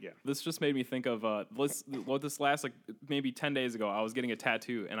 So, yeah. This just made me think of this last, like, maybe 10 days ago, I was getting a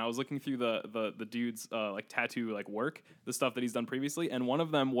tattoo, and I was looking through the dude's, like, tattoo, like, work, the stuff that he's done previously, and one of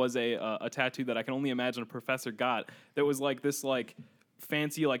them was a tattoo that I can only imagine a professor got that was, like, this, like,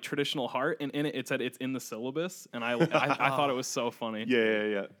 fancy, like, traditional heart, and in it said it's in the syllabus, and I thought it was so funny.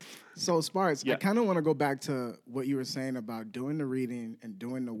 Yeah. So, Sparks, Yeah. I kind of want to go back to what you were saying about doing the reading and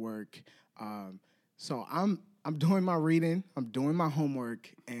doing the work. So I'm doing my reading, I'm doing my homework,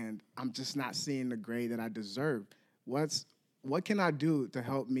 and I'm just not seeing the grade that I deserve. What can I do to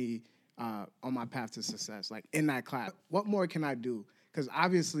help me on my path to success, like in that class? What more can I do? Because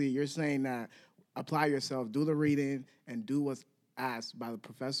obviously you're saying that apply yourself, do the reading, and do what's asked by the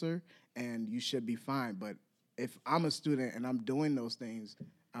professor, and you should be fine. But if I'm a student and I'm doing those things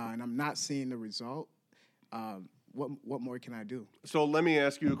and I'm not seeing the result, what more can I do? So let me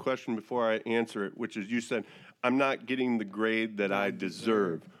ask you a question before I answer it, which is, you said, I'm not getting the grade that I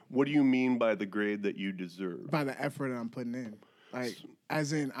deserve. What do you mean by the grade that you deserve? By the effort that I'm putting in. Like,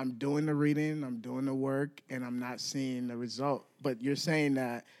 as in, I'm doing the reading, I'm doing the work, and I'm not seeing the result. But you're saying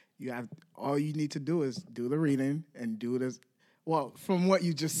that all you need to do is do the reading and do this. Well, from what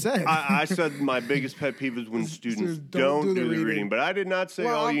you just said. I said my biggest pet peeve is when students don't do the reading. But I did not say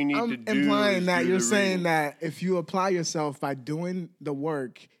all you need to do is I'm implying that do you're the saying reading. that if you apply yourself by doing the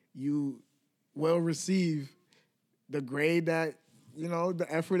work, you will receive the grade that, the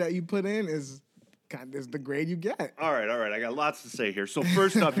effort that you put in is the grade you get. All right. I got lots to say here. So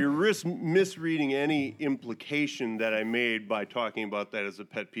first off, you're misreading any implication that I made by talking about that as a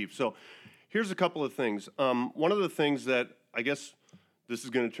pet peeve. So here's a couple of things. One of the things that, I guess this is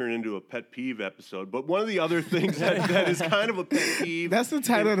going to turn into a pet peeve episode, but one of the other things that is kind of a pet peeve. That's the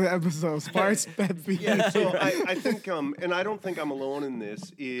title of the episode, Sparks Pet Peeve. Yeah, so I think, and I don't think I'm alone in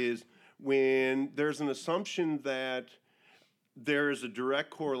this, is when there's an assumption that there is a direct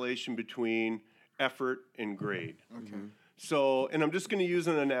correlation between effort and grade. Okay. So, and I'm just going to use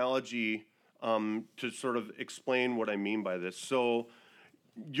an analogy to sort of explain what I mean by this. So,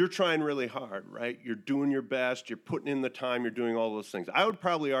 you're trying really hard, right? You're doing your best, you're putting in the time, you're doing all those things. I would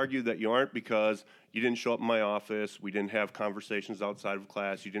probably argue that you aren't, because you didn't show up in my office, we didn't have conversations outside of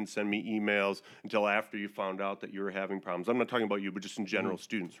class, you didn't send me emails until after you found out that you were having problems. I'm not talking about you, but just in general,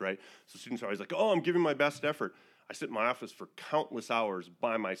 students, right? So students are always like, oh, I'm giving my best effort. I sit in my office for countless hours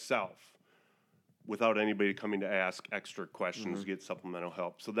by myself without anybody coming to ask extra questions to get supplemental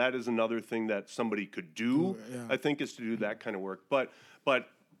help. So that is another thing that somebody could do, I think, is to do that kind of work. But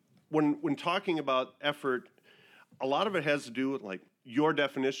when talking about effort, a lot of it has to do with, like, your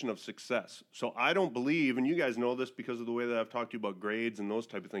definition of success. So I don't believe, and you guys know this because of the way that I've talked to you about grades and those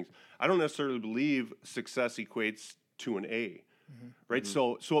type of things, I don't necessarily believe success equates to an A, right?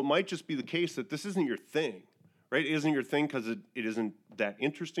 So it might just be the case that this isn't your thing. Right? It isn't your thing because it isn't that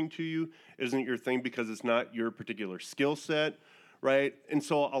interesting to you. It isn't your thing because it's not your particular skill set, right? And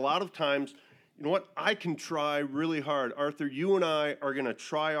so a lot of times, you know what? I can try really hard. Arthur, you and I are going to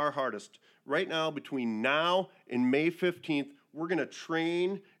try our hardest. Right now, between now and May 15th, we're going to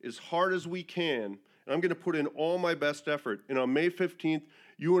train as hard as we can. And I'm going to put in all my best effort. And on May 15th,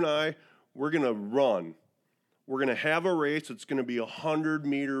 you and I, we're going to run. We're going to have a race. It's going to be a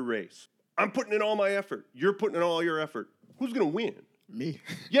 100-meter race. I'm putting in all my effort. You're putting in all your effort. Who's going to win? Me.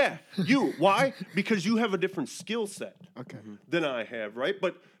 Yeah, you. Why? Because you have a different skill set than I have, right?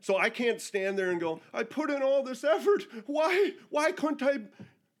 But so I can't stand there and go, I put in all this effort. Why couldn't I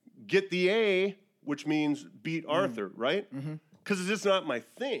get the A, which means beat Arthur, right? Because it's just not my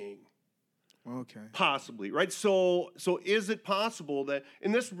thing. Okay. Possibly, right? So is it possible that,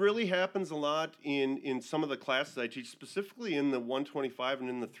 and this really happens a lot in some of the classes I teach, specifically in the 125 and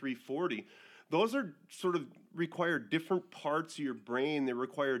in the 340, those are sort of require different parts of your brain. They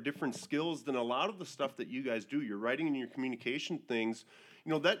require different skills than a lot of the stuff that you guys do. Your writing and your communication things,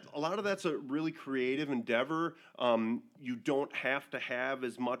 that a lot of that's a really creative endeavor. You don't have to have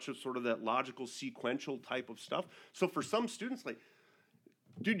as much of sort of that logical sequential type of stuff. So for some students, like,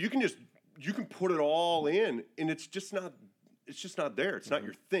 dude, you can put it all in, and it's just not there. It's not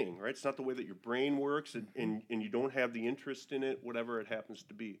your thing, right? It's not the way that your brain works, and you don't have the interest in it, whatever it happens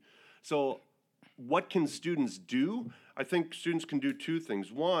to be. So what can students do? I think students can do two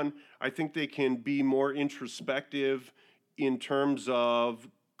things. One, I think they can be more introspective in terms of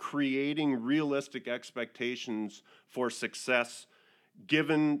creating realistic expectations for success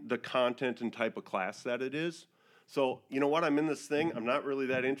given the content and type of class that it is. So, you know what, I'm in this thing, I'm not really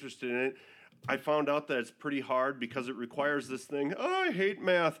that interested in it. I found out that it's pretty hard because it requires this thing. Oh, I hate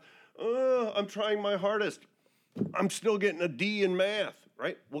math. I'm trying my hardest. I'm still getting a D in math,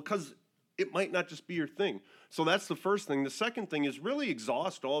 right? Well, because it might not just be your thing. So that's the first thing. The second thing is really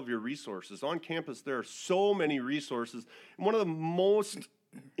exhaust all of your resources. On campus, there are so many resources. And one of the most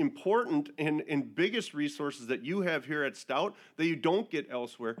important and biggest resources that you have here at Stout that you don't get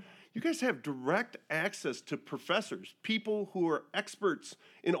elsewhere, you guys have direct access to professors, people who are experts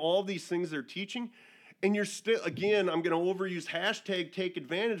in all these things they're teaching. And you're still, again, I'm going to overuse hashtag take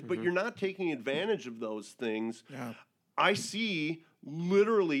advantage, but you're not taking advantage of those things. Yeah. I see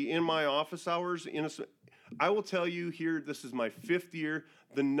literally in my office hours, I will tell you here, this is my 5th year,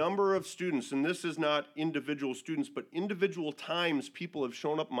 the number of students, and this is not individual students, but individual times people have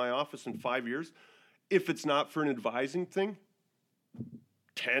shown up in my office in 5 years, if it's not for an advising thing,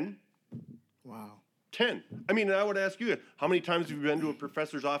 10. Wow. 10. I mean, I would ask you, how many times have you been to a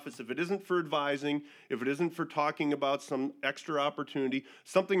professor's office if it isn't for advising, if it isn't for talking about some extra opportunity,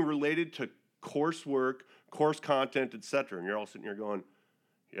 something related to coursework, course content, etc. And you're all sitting here going,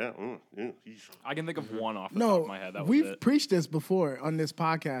 yeah, I can think of one off the top of my head. That was we've it. preached this before on this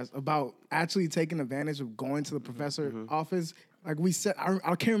podcast about actually taking advantage of going to the professor office. Like we said,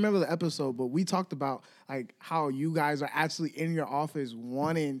 I can't remember the episode, but we talked about like how you guys are actually in your office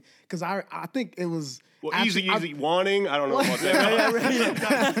wanting, because I think it was easy wanting. I don't know about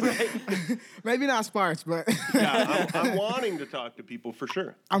that. Maybe not sparse, but Yeah, I'm wanting to talk to people for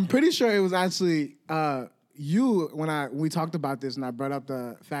sure. I'm pretty sure it was actually you when we talked about this, and I brought up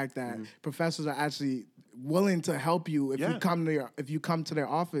the fact that professors are actually willing to help you if you come to their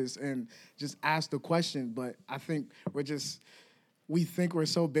office and just ask the question. But I think we think we're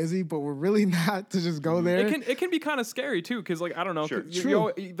so busy, but we're really not to just go there. It can be kind of scary too, because like I don't know,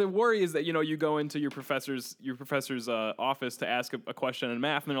 Sure. the worry is that you go into your professor's office to ask a question in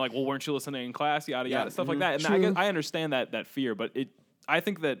math, and they're like, well, weren't you listening in class, yada yada, stuff like that. And I understand that fear, but I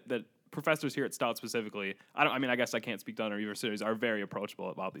think that professors here at Stout specifically, I guess I can't speak to other universities, are very approachable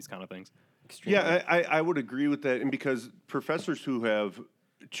about these kind of things. Extremely. Yeah, I would agree with that, and because professors who have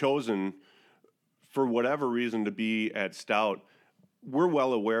chosen for whatever reason to be at Stout, we're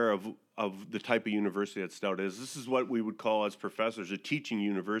well aware of the type of university that Stout is. This is what we would call as professors a teaching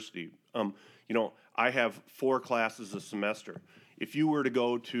university. I have 4 classes a semester. If you were to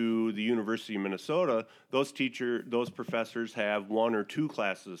go to the University of Minnesota, those professors have 1 or 2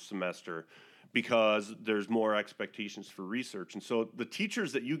 classes a semester because there's more expectations for research. And so the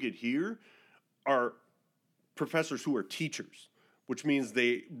teachers that you get here are professors who are teachers, which means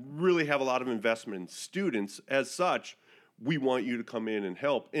they really have a lot of investment in students. As such, we want you to come in and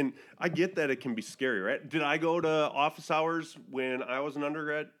help. And I get that it can be scary, right? Did I go to office hours when I was an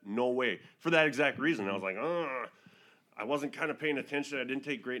undergrad? No way. For that exact reason. I was like, I wasn't kind of paying attention. I didn't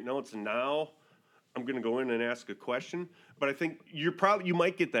take great notes. And now I'm going to go in and ask a question. But I think you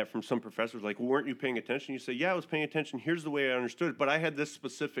might get that from some professors. Like, well, weren't you paying attention? You say, yeah, I was paying attention. Here's the way I understood it. But I had this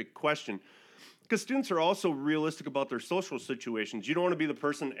specific question. Because students are also realistic about their social situations. You don't want to be the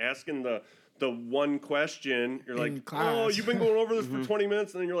person asking the one question. You're like, oh, you've been going over this for 20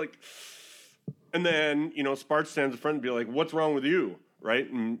 minutes. And then you're like, and then, Sparks stands in front and be like, what's wrong with you? Right?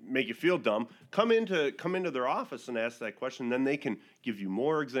 And make you feel dumb. Come into their office and ask that question. Then they can give you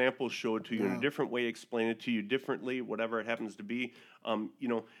more examples, show it to you in a different way, explain it to you differently, whatever it happens to be. And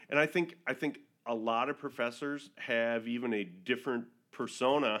I think a lot of professors have even a different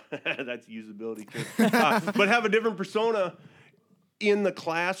persona. That's usability too. But have a different persona in the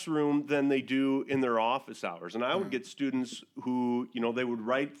classroom than they do in their office hours. And I would get students who, they would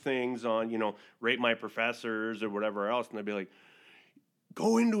write things on, rate my professors or whatever else. And they'd be like,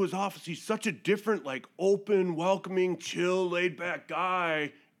 go into his office. He's such a different, like, open, welcoming, chill, laid-back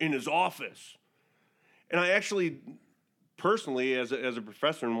guy in his office. And I actually, personally, as a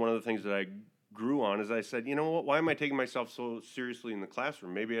professor, and one of the things that I grew on is I said, you know what, why am I taking myself so seriously in the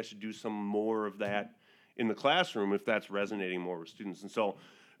classroom? Maybe I should do some more of that in the classroom if that's resonating more with students. And so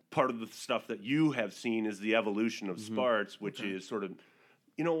part of the stuff that you have seen is the evolution of SPARTS, which is sort of,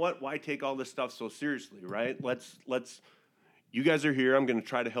 you know what, why take all this stuff so seriously, right? Let's you guys are here. I'm going to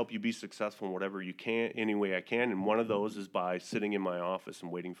try to help you be successful in whatever you can, any way I can. And one of those is by sitting in my office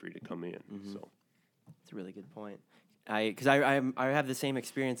and waiting for you to come in. So That's a really good point. Because I have the same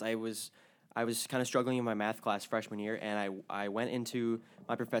experience. I was kind of struggling in my math class freshman year, and I went into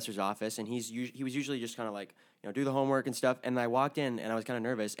my professor's office, and he was usually just kind of like, do the homework and stuff. And I walked in, and I was kind of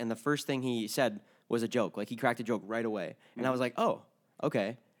nervous, and the first thing he said was a joke. Like, he cracked a joke right away, and I was like, oh,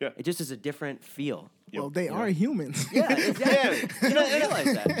 okay. Yeah. It just is a different feel. Well, they are humans. Yeah, exactly. You don't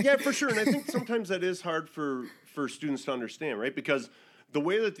realize that. yeah, for sure. And I think sometimes that is hard for students to understand, right? Because the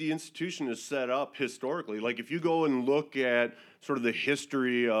way that the institution is set up historically, like if you go and look at sort of the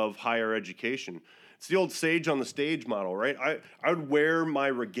history of higher education, it's the old sage on the stage model, right? I would wear my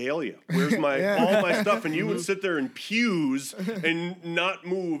regalia, where's my all my stuff, and you would sit there in pews and not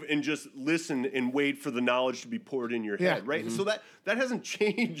move and just listen and wait for the knowledge to be poured in your head, right? And so that hasn't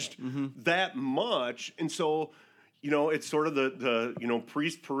changed that much, and so it's sort of the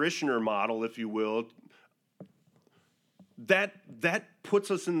priest parishioner model, if you will. That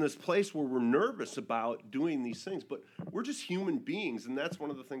puts us in this place where we're nervous about doing these things, but we're just human beings, and that's one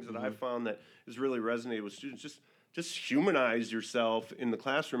of the things that I've found that has really resonated with students. Just humanize yourself in the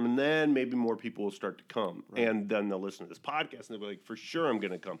classroom, and then maybe more people will start to come, and then they'll listen to this podcast, and they'll be like, for sure I'm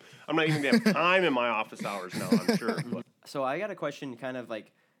going to come. I'm not even going to have time in my office hours now, I'm sure. But. So I got a question kind of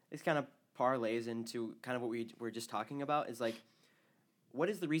like, this kind of parlays into kind of what we were just talking about, is like, what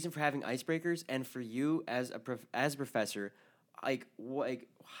is the reason for having icebreakers? And for you as a professor, like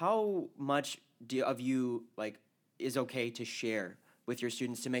how much of you is okay to share with your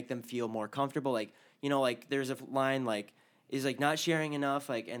students to make them feel more comfortable? Like there's a line is not sharing enough,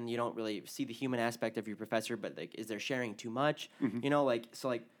 and you don't really see the human aspect of your professor, but is there sharing too much?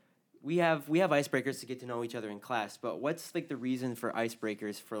 We have icebreakers to get to know each other in class, but what's the reason for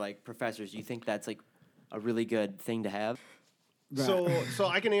icebreakers for professors? Do you think that's a really good thing to have? So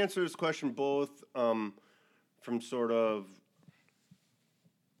I can answer this question both from sort of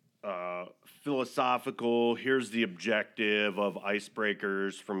philosophical, here's the objective of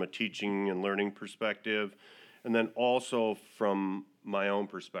icebreakers from a teaching and learning perspective, and then also from my own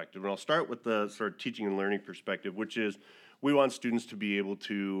perspective. And I'll start with the sort of teaching and learning perspective, which is we want students to be able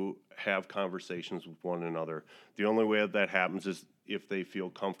to have conversations with one another. The only way that happens is if they feel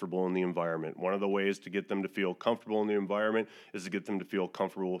comfortable in the environment. One of the ways to get them to feel comfortable in the environment is to get them to feel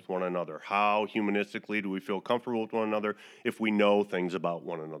comfortable with one another. How humanistically do we feel comfortable with one another if we know things about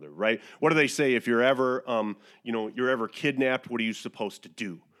one another, right? What do they say? If you're ever, you're ever kidnapped, what are you supposed to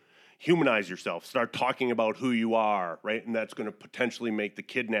do? Humanize yourself. Start talking about who you are, right? And that's going to potentially make the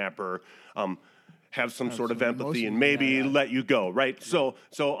kidnapper have some sort of empathy and maybe let you go, right? So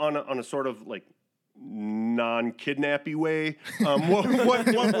on a sort of non-kidnappy way, what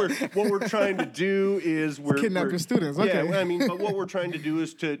we're trying to do is we're kidnapping students. Okay. Yeah, but what we're trying to do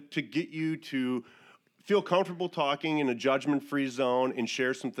is to get you to feel comfortable talking in a judgment-free zone and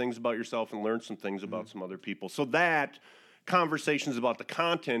share some things about yourself and learn some things about some other people, so that conversations about the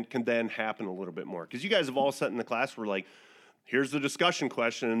content can then happen a little bit more. Because you guys have all sat in the class where here's the discussion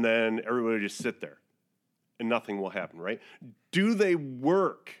question, and then everybody just sit there and nothing will happen, right? Do they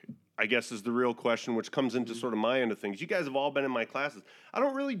work, I guess, is the real question, which comes into sort of my end of things. You guys have all been in my classes. I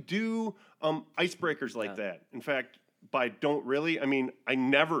don't really do icebreakers like that. In fact, by don't really, I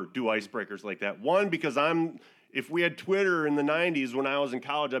never do icebreakers like that. One, because if we had Twitter in the 90s when I was in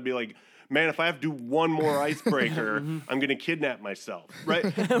college, I'd be like, man, if I have to do one more icebreaker, I'm going to kidnap myself, right?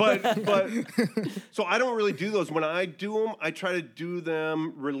 But so I don't really do those. When I do them, I try to do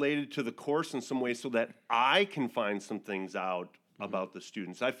them related to the course in some way so that I can find some things out about the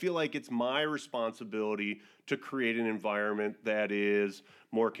students. I feel like it's my responsibility to create an environment that is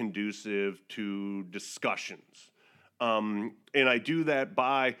more conducive to discussions. And I do that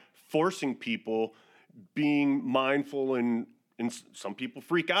by forcing people, being mindful, and some people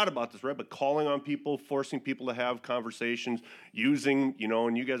freak out about this, right? But calling on people, forcing people to have conversations, using,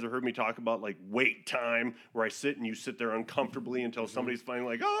 and you guys have heard me talk about wait time, where I sit and you sit there uncomfortably until somebody's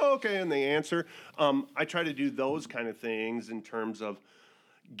finally oh, okay, and they answer. I try to do those kind of things in terms of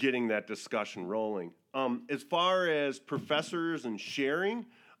getting that discussion rolling. As far as professors and sharing,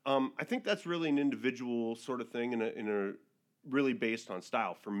 I think that's really an individual sort of thing in a really based on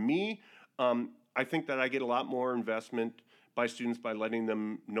style. For me, I think that I get a lot more investment by students by letting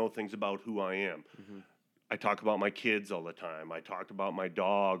them know things about who I am. I talk about my kids all the time. I talk about my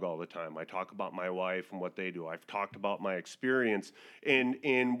dog all the time. I talk about my wife and what they do. I've talked about my experience.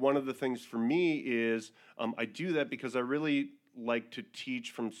 And one of the things for me is I do that because I really like to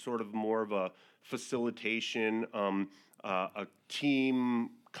teach from sort of more of a facilitation, a team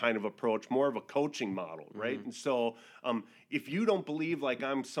kind of approach, more of a coaching model, right? And so if you don't believe like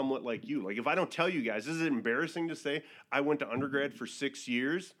I'm somewhat like you, like if I don't tell you guys, is it embarrassing to say I went to undergrad for 6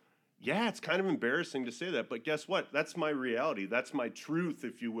 years? Yeah, it's kind of embarrassing to say that, but guess what? That's my reality. That's my truth,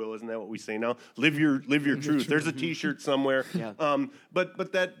 if you will. Isn't that what we say now? Live your truth. There's a T-shirt somewhere. Yeah.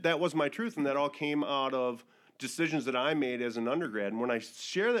 But that was my truth, and that all came out of decisions that I made as an undergrad. And when I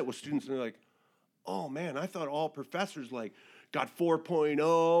share that with students, they're like, "Oh man, I thought all professors like got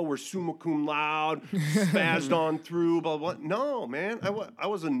 4.0, were summa cum laude, spazzed on through, blah blah." No, man, I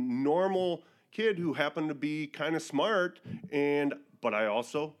was a normal kid who happened to be kind of smart, but I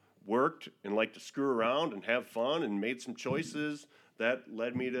also worked and liked to screw around and have fun and made some choices that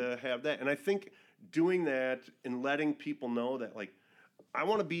led me to have that. And I think doing that and letting people know that, like, I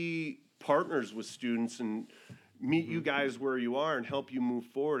want to be partners with students and meet you guys where you are and help you move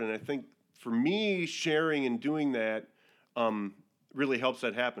forward. And I think for me, sharing and doing that really helps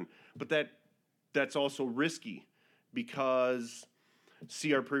that happen. But that's also risky because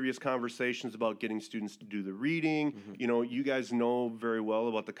see our previous conversations about getting students to do the reading. You know, you guys know very well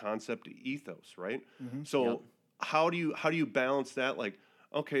about the concept of ethos, right? So how do you balance that? Like,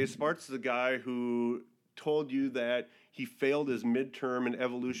 okay, Spart's the guy who told you that he failed his midterm in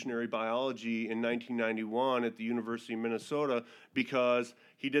evolutionary biology in 1991 at the University of Minnesota because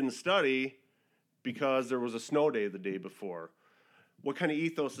he didn't study because there was a snow day the day before. What kind of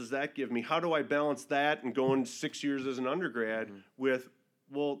ethos does that give me? How do I balance that and going 6 years as an undergrad with,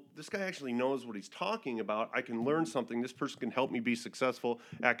 well, this guy actually knows what he's talking about. I can learn something. This person can help me be successful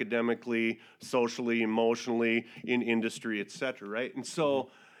academically, socially, emotionally, in industry, et cetera, right? And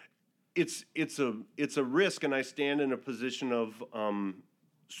so it's a risk, and I stand in a position of I'm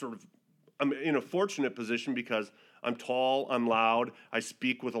in a fortunate position because I'm tall, I'm loud, I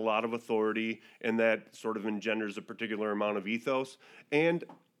speak with a lot of authority, and that sort of engenders a particular amount of ethos. And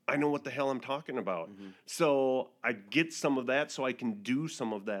I know what the hell I'm talking about. So I get some of that so I can do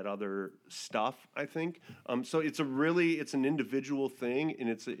some of that other stuff, I think. So it's an individual thing, and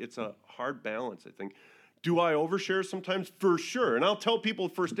it's a hard balance, I think. Do I overshare sometimes? For sure. And I'll tell people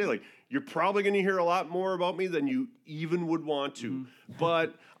first day, like, you're probably going to hear a lot more about me than you even would want to.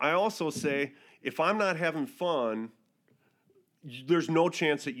 But I also say, if I'm not having fun, there's no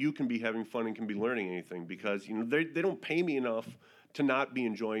chance that you can be having fun and can be learning anything because, you know, they don't pay me enough to not be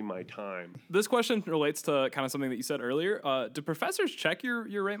enjoying my time. This question relates to kind of something that you said earlier. Do professors check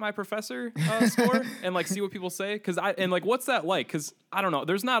your Rate My Professor score and like see what people say? What's that like? Because I don't know.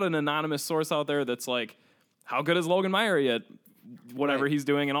 There's not an anonymous source out there that's like, how good is Logan Meyer at whatever he's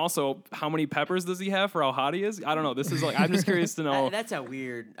doing, and also how many peppers does he have for how hot he is? I don't know. This is like, I'm just curious to know. That's a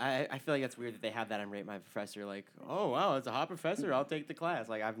weird. I feel like that's weird that they have that on Rate My Professor. Like, oh wow, it's a hot professor. I'll take the class.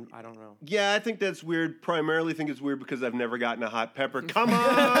 Like, I don't know. Yeah, I think that's weird. Primarily think it's weird because I've never gotten a hot pepper. Come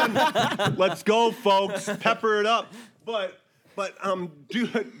on, let's go, folks. Pepper it up. But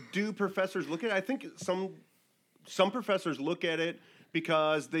do professors look at it? I think some professors look at it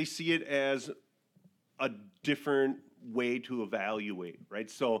because they see it as a different way to evaluate, right?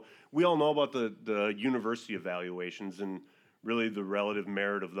 So we all know about the university evaluations and really the relative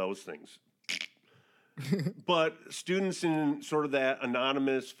merit of those things. But students in sort of that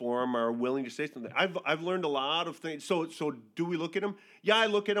anonymous form are willing to say something. I've learned a lot of things. So do we look at them? Yeah, I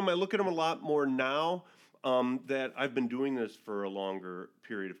look at them. I look at them a lot more now that I've been doing this for a longer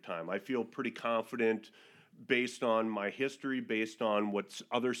period of time. I feel pretty confident based on my history, based on what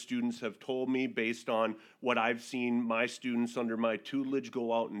other students have told me, based on what I've seen my students under my tutelage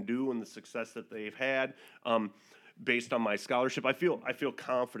go out and do and the success that they've had, based on my scholarship. I feel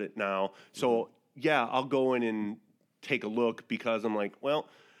confident now. So yeah, I'll go in and take a look because I'm like, well,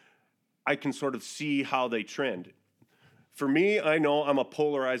 I can sort of see how they trend. For me, I know I'm a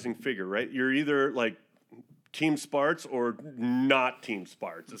polarizing figure, right? You're either like Team Sparts or not Team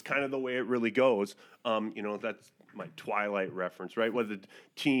Sparts. It's kind of the way it really goes. That's my Twilight reference, right? Whether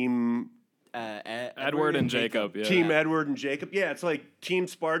Team Edward and Jacob. Yeah. Team Edward and Jacob. Yeah, it's like Team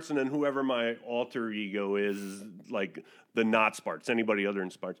Sparts, and then whoever my alter ego is like the not Sparts, anybody other than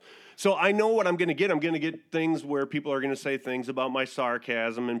Sparts. So I know what I'm going to get. I'm going to get things where people are going to say things about my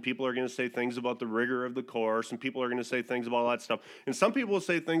sarcasm, and people are going to say things about the rigor of the course, and people are going to say things about all that stuff. And some people will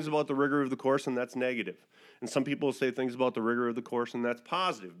say things about the rigor of the course, and that's negative. And some people will say things about the rigor of the course, and that's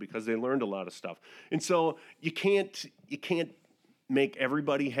positive because they learned a lot of stuff. And so you can't make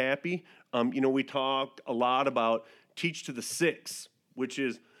everybody happy. We talked a lot about teach to the 6, which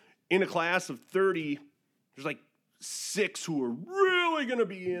is in a class of 30, there's like 6 who are really going to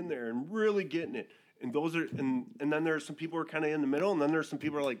be in there and really getting it. And those are, and then there's some people who are kind of in the middle, and then there's some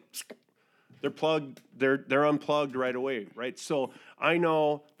people who are like, they're unplugged right away, right? So I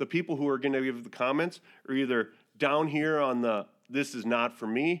know the people who are going to give the comments are either down here on the this is not for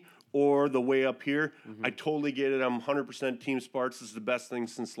me, or the way up here. I totally get it. I'm 100% Team Sparks. This is the best thing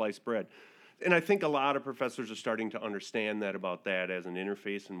since sliced bread. And I think a lot of professors are starting to understand that about that as an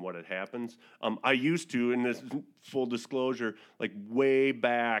interface and what it happens. I used to, in this full disclosure, like way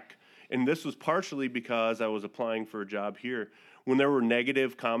back, and this was partially because I was applying for a job here. When there were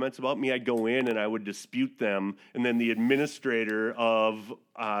negative comments about me, I'd go in and I would dispute them, and then the administrator of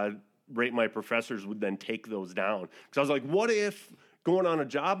Rate My Professors would then take those down. Because I was like, what if going on a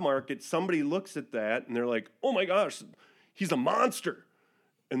job market, somebody looks at that and they're like, oh my gosh, he's a monster.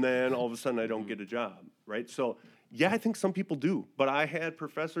 And then all of a sudden I don't get a job, right? So yeah, I think some people do. But I had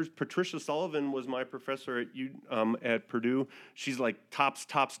professors. Patricia Sullivan was my professor at Purdue. She's like tops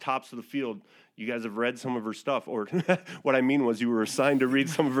of the field. You guys have read some of her stuff, or what I mean was you were assigned to read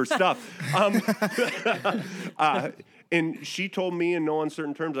some of her stuff. And she told me in no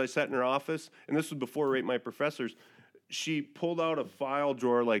uncertain terms, I sat in her office, and this was before Rate My Professors. She pulled out a file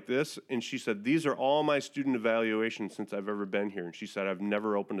drawer like this, and she said, these are all my student evaluations since I've ever been here. And she said, I've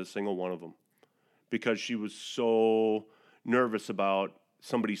never opened a single one of them, because she was so nervous about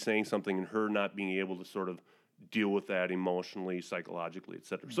somebody saying something and her not being able to sort of deal with that emotionally, psychologically, et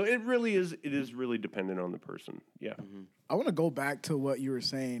cetera. So it is really dependent on the person. Yeah. I want to go back to what you were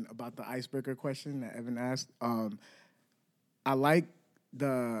saying about the icebreaker question that Evan asked. I like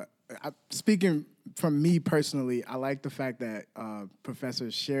speaking from me personally, I like the fact that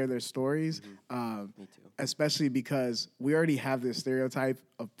professors share their stories. Me too. Especially because we already have this stereotype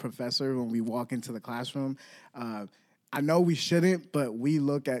of professor when we walk into the classroom. I know we shouldn't, but we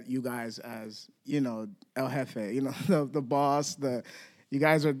look at you guys as, El Jefe, the boss. You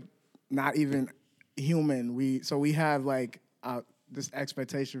guys are not even human. We have like this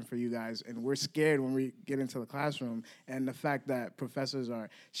expectation for you guys, and we're scared when we get into the classroom. And the fact that professors are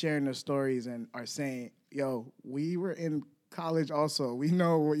sharing their stories and are saying, yo, we were in college also. We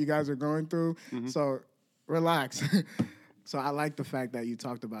know what you guys are going through, so relax. So I like the fact that you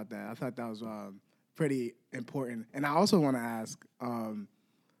talked about that. I thought that was pretty important. And I also want to ask,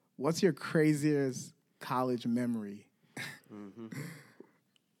 what's your craziest college memory?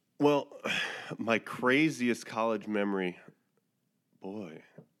 Well, my craziest college memory, boy,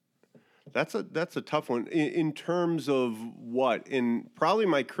 that's a tough one. In terms of what? And probably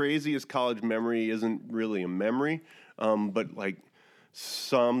my craziest college memory isn't really a memory, but like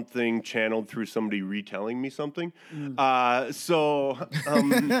something channeled through somebody retelling me something. I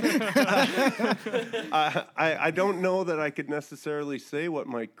don't know that I could necessarily say what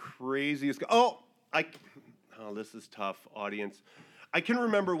my craziest. This is tough, audience. I can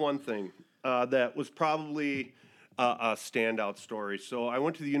remember one thing that was probably a standout story. So I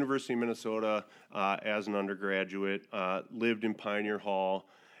went to the University of Minnesota as an undergraduate, lived in Pioneer Hall,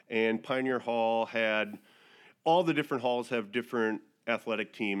 and Pioneer Hall had, all the different halls have different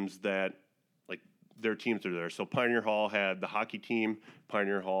athletic teams that, like, their teams are there. So Pioneer Hall had the hockey team,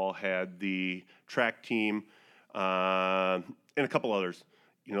 Pioneer Hall had the track team, and a couple others.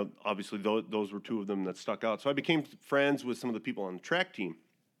 Obviously those were two of them that stuck out. So I became friends with some of the people on the track team.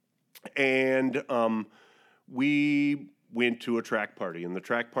 And we went to a track party, and the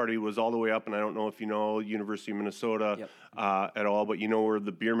track party was all the way up, and I don't know if you know University of Minnesota at all, but you know where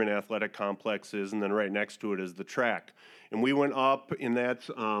the Bierman Athletic Complex is, and then right next to it is the track. And we went up, and that's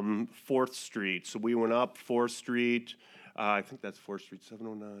 4th Street. So we went up 4th Street. I think that's 4th Street,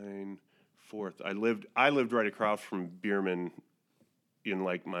 709 4th. I lived right across from Bierman in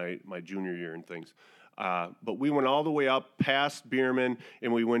like my junior year and things. But we went all the way up past Bierman,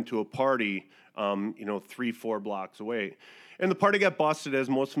 and we went to a party, 3-4 blocks away. And the party got busted, as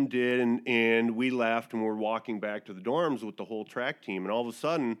most of them did, and we left, and we're walking back to the dorms with the whole track team. And all of a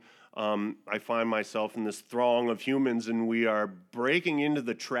sudden, I find myself in this throng of humans, and we are breaking into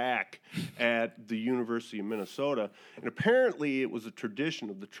the track at the University of Minnesota. And apparently it was a tradition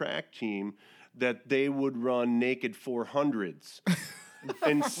of the track team that they would run naked 400s.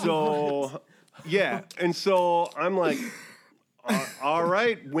 And so, yeah. And so I'm like, all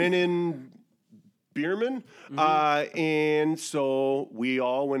right, winning Bierman. And so we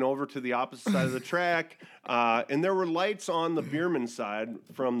all went over to the opposite side of the track. And there were lights on the Bierman side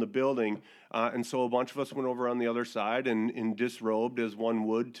from the building. And so a bunch of us went over on the other side and disrobed as one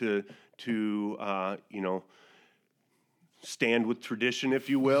would to stand with tradition, if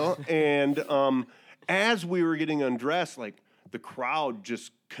you will. And as we were getting undressed, like the crowd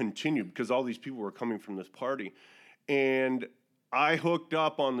just continued because all these people were coming from this party. And I hooked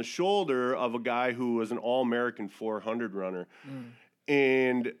up on the shoulder of a guy who was an All-American 400 runner.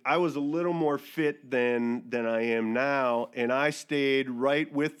 And I was a little more fit than I am now, and I stayed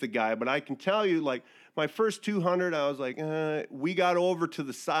right with the guy. But I can tell you, like, my first 200, I was like, we got over to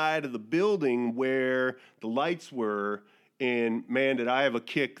the side of the building where the lights were, and man, did I have a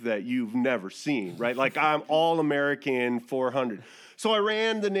kick that you've never seen, right? Like, I'm All-American 400. So I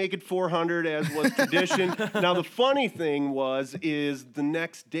ran the naked 400 as was tradition. Now, the funny thing is the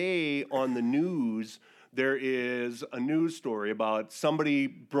next day on the news, there is a news story about somebody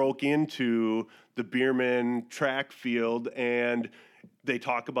broke into the Bierman track field, and they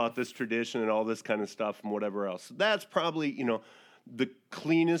talk about this tradition and all this kind of stuff and whatever else. So that's probably, the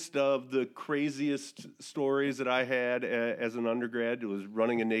cleanest of the craziest stories that I had as an undergrad. It was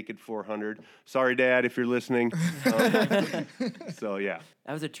running a naked 400. Sorry, Dad, if you're listening. So, yeah.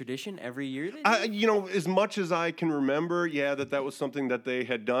 That was a tradition every year? As much as I can remember, that was something that they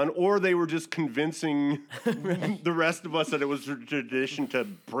had done. Or they were just convincing the rest of us that it was a tradition to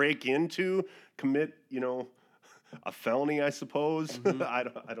break into, commit, a felony, I suppose. Mm-hmm.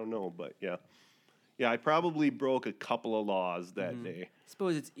 I don't know, but yeah. Yeah, I probably broke a couple of laws that day. I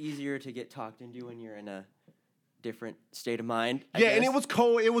suppose it's easier to get talked into when you're in a different state of mind. I Yeah, guess. and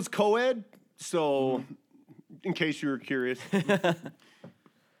it was co-ed, so in case you were curious.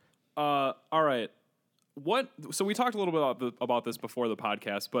 All right. So we talked a little bit about this before the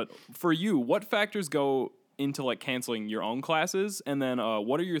podcast, but for you, what factors go into like canceling your own classes? And then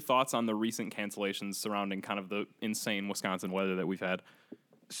what are your thoughts on the recent cancellations surrounding kind of the insane Wisconsin weather that we've had?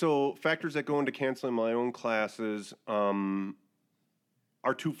 So factors that go into canceling my own classes are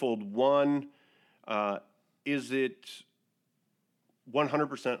twofold. One, is it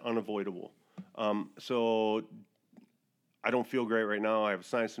 100% unavoidable? So I don't feel great right now. I have a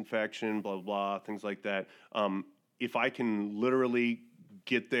sinus infection, blah, blah, blah, things like that. If I can literally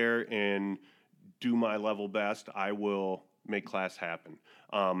get there and do my level best, I will make class happen.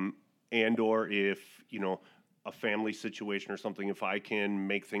 And or if, a family situation or something, if I can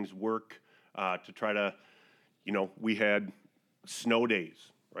make things work to try to, we had snow days,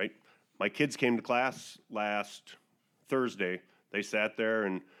 right? My kids came to class last Thursday. They sat there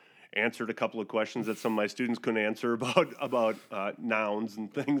and answered a couple of questions that some of my students couldn't answer about nouns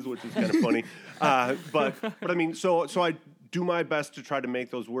and things, which is kind of funny. But I mean, so I do my best to try to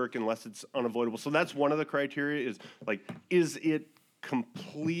make those work unless it's unavoidable. So that's one of the criteria is like, is it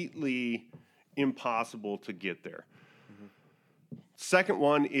completely impossible to get there? Second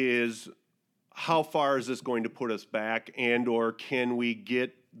one is, how far is this going to put us back, and or can we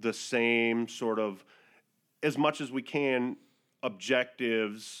get the same sort of, as much as we can,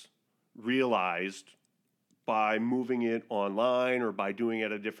 objectives realized by moving it online or by doing it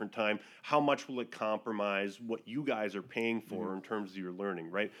at a different time? How much will it compromise what you guys are paying for in terms of your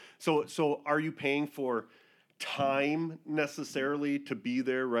learning, right? So are you paying for time necessarily to be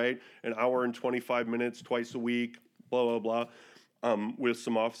there, right? An hour and 25 minutes twice a week, blah, blah, blah, with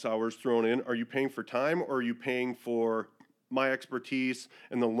some office hours thrown in. Are you paying for time, or are you paying for my expertise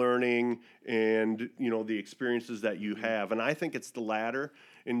and the learning and, the experiences that you have? And I think it's the latter.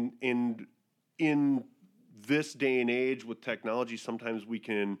 In this day and age with technology, sometimes we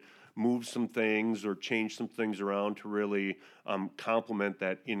can move some things or change some things around to really complement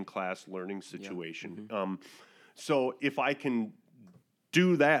that in-class learning situation. Yeah. So if I can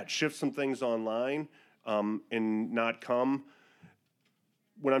do that, shift some things online and not come,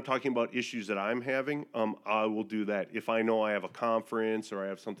 when I'm talking about issues that I'm having, I will do that. If I know I have a conference or I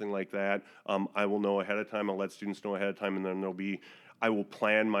have something like that, I will know ahead of time. I'll let students know ahead of time, and then I will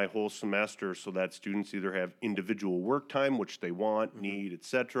plan my whole semester so that students either have individual work time, which they want, need,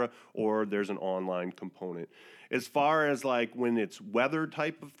 etc., or there's an online component. As far as like when it's weather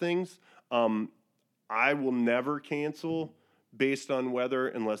type of things, I will never cancel based on weather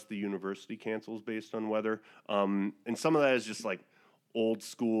unless the university cancels based on weather. And some of that is just like old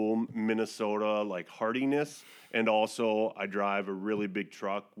school Minnesota, like hardiness. And also I drive a really big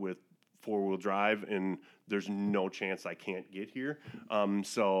truck with 4-wheel drive, and there's no chance I can't get here.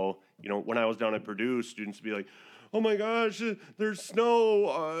 So, when I was down at Purdue, students would be like, oh my gosh, there's snow.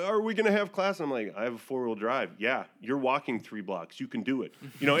 Are we going to have class? And I'm like, I have a 4-wheel drive. Yeah, you're walking 3 blocks. You can do it.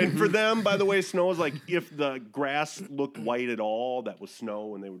 And for them, by the way, snow is like, if the grass looked white at all, that was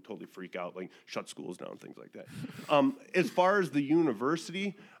snow, and they would totally freak out, like shut schools down, things like that. As far as the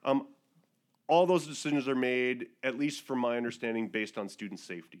university, all those decisions are made, at least from my understanding, based on student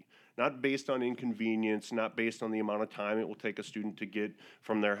safety. Not based on inconvenience, not based on the amount of time it will take a student to get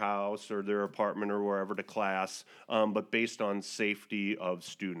from their house or their apartment or wherever to class, but based on safety of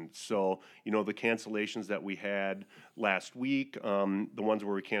students. So, the cancellations that we had last week, the ones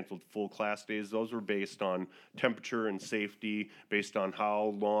where we canceled full class days, those were based on temperature and safety, based on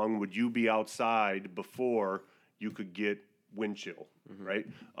how long would you be outside before you could get wind chill, right?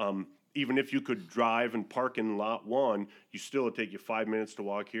 Even if you could drive and park in lot 1, you still would take you 5 minutes to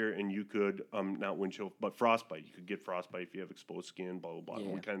walk here, and you could, not wind chill, but frostbite. You could get frostbite if you have exposed skin, blah, blah, blah.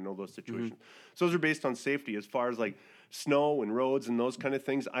 Yeah. We kind of know those situations. So those are based on safety. As far as like snow and roads and those kind of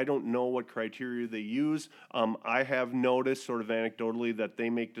things, I don't know what criteria they use. I have noticed sort of anecdotally that they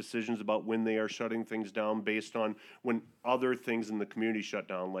make decisions about when they are shutting things down based on when other things in the community shut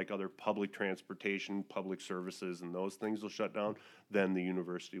down, like other public transportation, public services, and those things will shut down. Then the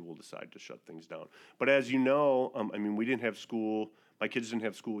university will decide to shut things down. But as you know, we didn't have school. My kids didn't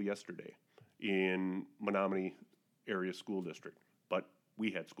have school yesterday in Menominee Area School District, but we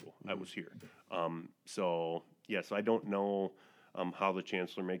had school. I was here. So yes, I don't know how the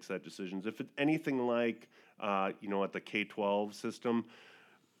chancellor makes that decisions. If it's anything like, at the K-12 system,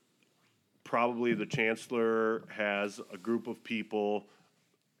 probably the chancellor has a group of people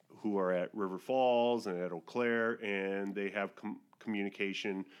who are at River Falls and at Eau Claire, and they have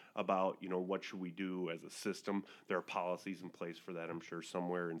communication about, what should we do as a system. There are policies in place for that, I'm sure,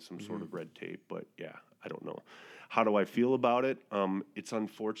 somewhere in some sort of red tape. But yeah, I don't know. How do I feel about it? It's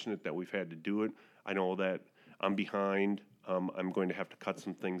unfortunate that we've had to do it. I know that I'm behind. I'm going to have to cut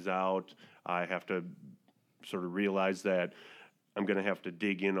some things out. I have to sort of realize that I'm going to have to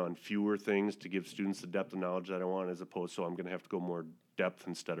dig in on fewer things to give students the depth of knowledge that I want, as opposed, so I'm going to have to go more depth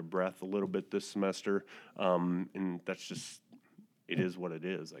instead of breadth a little bit this semester. And that's just, it is what it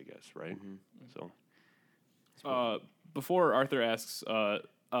is, I guess, right? So. Before Arthur asks,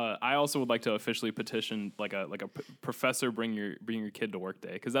 I also would like to officially petition like a professor bring your kid to work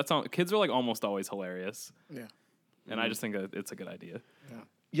day, because kids are like almost always hilarious. Yeah. And I just think that it's a good idea.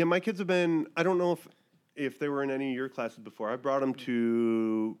 Yeah, my kids have been, I don't know if they were in any of your classes before. I brought them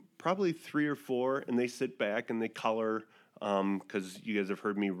to probably 3 or 4, and they sit back and they color, because you guys have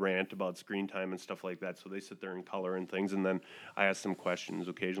heard me rant about screen time and stuff like that. So they sit there and color and things, and then I ask them questions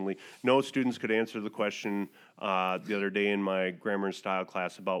occasionally. No students could answer the question the other day in my grammar and style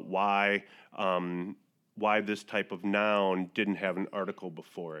class about why this type of noun didn't have an article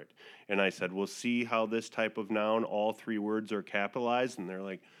before it. And I said, well, see how this type of noun, all 3 words are capitalized? And they're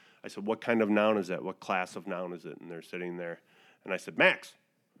like, I said, what kind of noun is that? What class of noun is it? And they're sitting there. And I said, Max,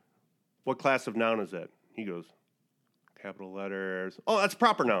 what class of noun is that? He goes, capital letters. Oh, that's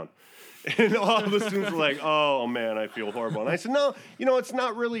proper noun. And all the students were like, oh, man, I feel horrible. And I said, no, it's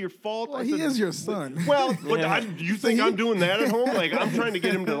not really your fault. Well, I he said, is your son. Well, but you think I'm doing that at home? Like, I'm trying to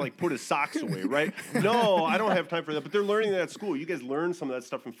get him to, like, put his socks away, right? No, I don't have time for that. But they're learning that at school. You guys learn some of that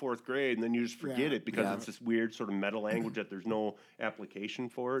stuff in 4th grade, and then you just forget it because it's this weird sort of meta language that there's no application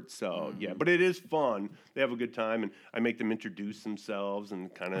for it. So, yeah, but it is fun. They have a good time, and I make them introduce themselves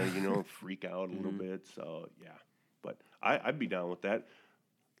and kind of, freak out a little bit. So, yeah. But I'd be down with that.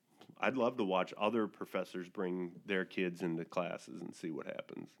 I'd love to watch other professors bring their kids into classes and see what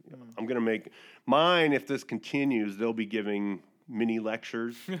happens. I'm going to make mine, if this continues, they'll be giving mini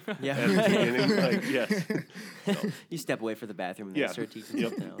lectures at the beginning. Like, yes. So, You step away for the bathroom and then start teaching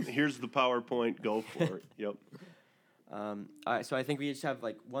something else. Here's the PowerPoint. Go for it. Yep. All right, so I think we just have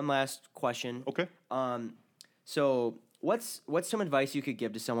like one last question. Okay. So what's some advice you could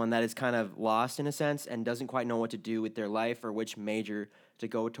give to someone that is kind of lost in a sense and doesn't quite know what to do with their life or which major to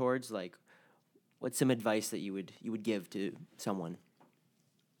go towards? Like, what's some advice that you would give to someone?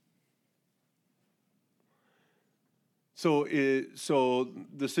 So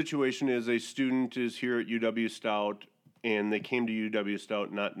the situation is a student is here at UW Stout, and they came to UW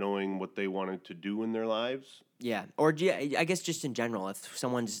Stout not knowing what they wanted to do in their lives. Yeah, or I guess just in general, if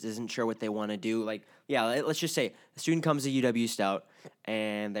someone just isn't sure what they want to do, like, let's just say a student comes to UW Stout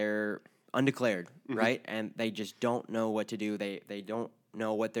and they're undeclared, right? And they just don't know what to do. They don't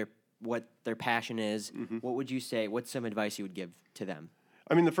know what their passion is. What would you say? What's some advice you would give to them?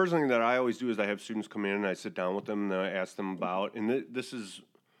 I mean, the first thing that I always do is I have students come in and I sit down with them and I ask them about, and this is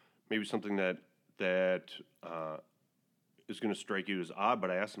maybe something that is going to strike you as odd, but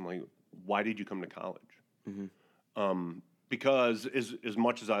I ask them, like, why did you come to college? Because as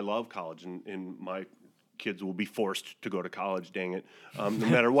much as I love college, and my kids will be forced to go to college, dang it, no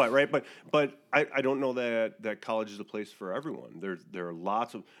matter what, right? But I don't know that college is a place for everyone. There are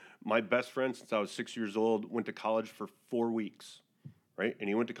lots of, my best friend since I was 6 years old went to college for 4 weeks. right? And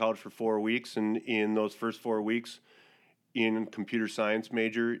he went to college for 4 weeks, and in those first 4 weeks, in computer science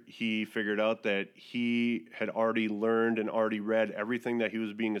major, he figured out that he had already learned and already read everything that he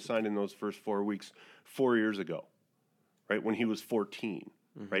was being assigned in those first 4 weeks 4 years ago, right? When he was 14,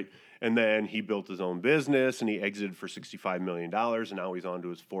 right? And then he built his own business and he exited for $65 million, and now he's on to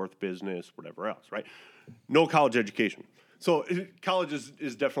his fourth business, whatever else, right? No college education. So college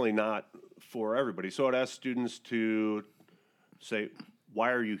is definitely not for everybody. So it asks students to say,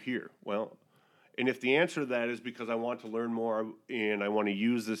 why are you here? Well, and if the answer to that is because I want to learn more and I want to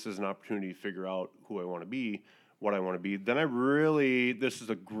use this as an opportunity to figure out who I want to be, what I want to be, then this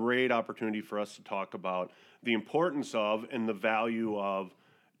is a great opportunity for us to talk about the importance of and the value of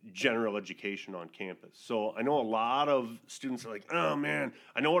general education on campus. So I know a lot of students are like, oh man,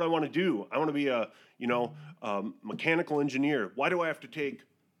 I know what I want to do. I want to be a mechanical engineer. Why do I have to take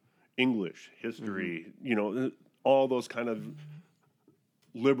English, history, all those kind of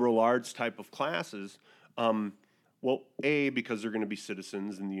liberal arts type of classes? Well, A, because they're going to be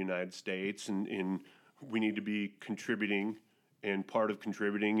citizens in the United States, and we need to be contributing, and part of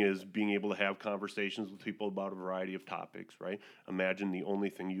contributing is being able to have conversations with people about a variety of topics, right? Imagine the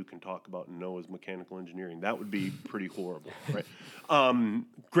only thing you can talk about and know is mechanical engineering. That would be pretty horrible, right?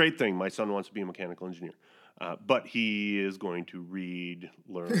 Great thing, my son wants to be a mechanical engineer. But he is going to read,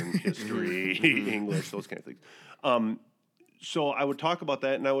 learn history, English, those kind of things. So I would talk about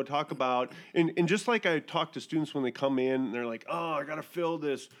that, and I would talk about, and just like I talk to students when they come in, and they're like, oh, I got to fill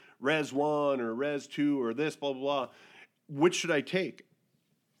this Res 1 or Res 2 or this, blah, blah, blah. Which should I take?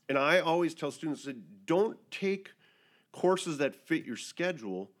 And I always tell students that don't take courses that fit your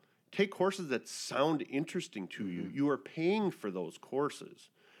schedule. Take courses that sound interesting to you. You are paying for those courses.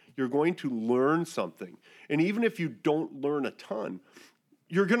 You're going to learn something. And even if you don't learn a ton,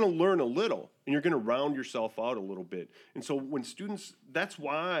 you're going to learn a little, and you're going to round yourself out a little bit. And so when students, that's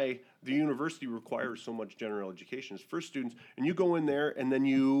why the university requires so much general education is for students. And you go in there, and then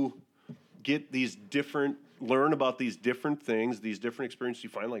you get learn about these different things, these different experiences. You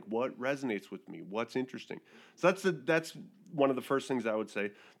find like what resonates with me, what's interesting. So that's one of the first things I would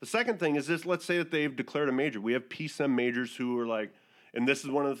say. The second thing is this: let's say that they've declared a major. We have PSEM majors who are like, and this is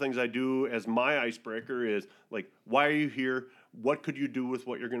one of the things I do as my icebreaker is like, why are you here? What could you do with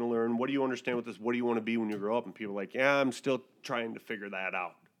what you're going to learn? What do you understand with this? What do you want to be when you grow up? And people are like, yeah, I'm still trying to figure that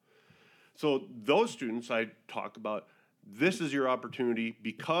out. So those students, I talk about, this is your opportunity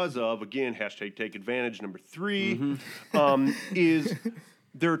because of, again, hashtag take advantage. Number 3 is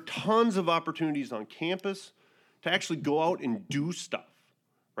there are tons of opportunities on campus to actually go out and do stuff,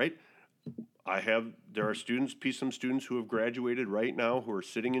 right? There are students, PSEM students who have graduated right now who are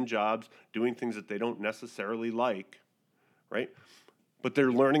sitting in jobs doing things that they don't necessarily like, right? But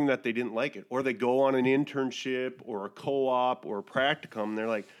they're learning that they didn't like it. Or they go on an internship or a co-op or a practicum, and they're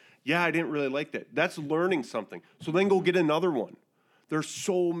like, yeah, I didn't really like that. That's learning something. So then go get another one. There's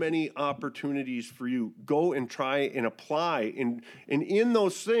so many opportunities for you. Go and try and apply. And in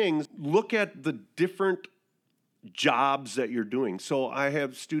those things, look at the different jobs that you're doing. So I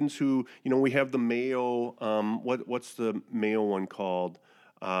have students who, we have the Mayo, what's the Mayo one called?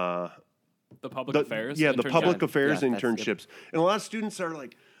 The public affairs? Yeah, the public affairs Yeah, internships. And a lot of students are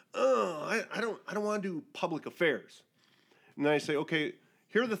like, oh, I don't want to do public affairs. And then I say, okay,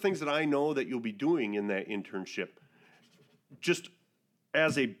 here are the things that I know that you'll be doing in that internship, just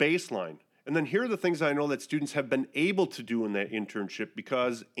as a baseline. And then here are the things I know that students have been able to do in that internship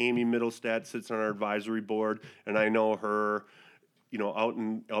because Amy Middlestad sits on our advisory board, and I know her, out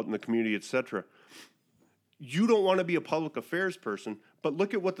in the community, et cetera. You don't want to be a public affairs person, but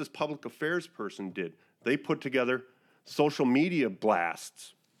look at what this public affairs person did. They put together social media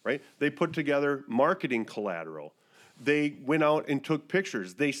blasts, right? They put together marketing collateral. They went out and took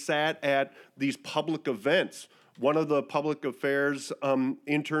pictures. They sat at these public events. One of the public affairs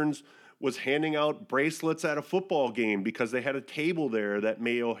interns was handing out bracelets at a football game because they had a table there that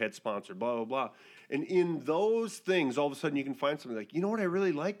Mayo had sponsored, blah, blah, blah. And in those things, all of a sudden you can find something like, you know what I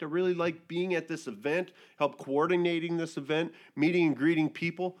really liked? I really liked being at this event, help coordinating this event, meeting and greeting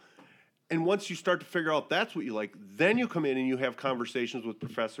people. And once you start to figure out that's what you like, then you come in and you have conversations with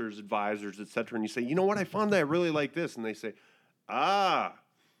professors, advisors, et cetera, and you say, you know what, I found that I really like this. And they say,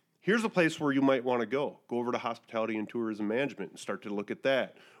 here's a place where you might want to go. Go over to hospitality and tourism management and start to look at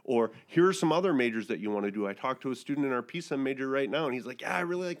that. Or here are some other majors that you want to do. I talked to a student in our PSEM major right now, and he's like, yeah, I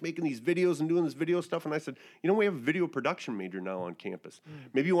really like making these videos and doing this video stuff. And I said, we have a video production major now on campus.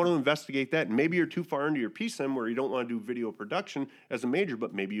 Maybe you want to investigate that. And maybe you're too far into your PSEM where you don't want to do video production as a major,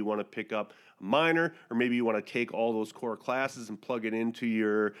 but maybe you want to pick up a minor, or maybe you want to take all those core classes and plug it into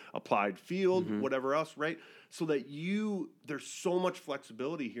your applied field, whatever else, right? So that there's so much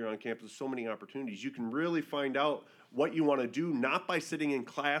flexibility here on campus, so many opportunities. You can really find out what you want to do, not by sitting in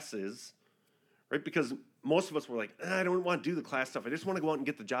classes, right? Because most of us were like, I don't want to do the class stuff. I just want to go out and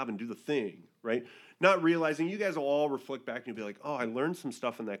get the job and do the thing, right? Not realizing, you guys will all reflect back and you'll be like, oh, I learned some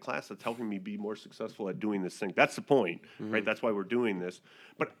stuff in that class that's helping me be more successful at doing this thing. That's the point, right? That's why we're doing this.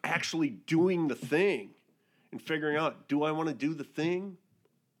 But actually doing the thing and figuring out, do I want to do the thing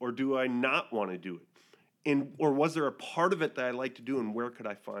or do I not want to do it? Or was there a part of it that I like to do, and where could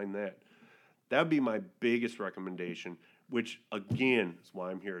I find that? That would be my biggest recommendation, which, again, is why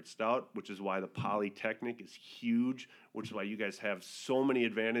I'm here at Stout, which is why the Polytechnic is huge, which is why you guys have so many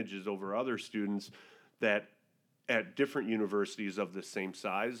advantages over other students that at different universities of the same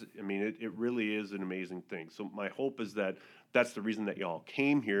size. I mean, it really is an amazing thing. So my hope is that that's the reason that y'all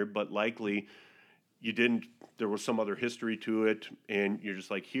came here, but likely you didn't, there was some other history to it, and you're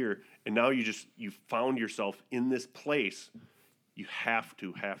just like here, and now you found yourself in this place. You have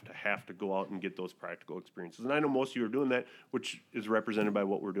to go out and get those practical experiences. And I know most of you are doing that, which is represented by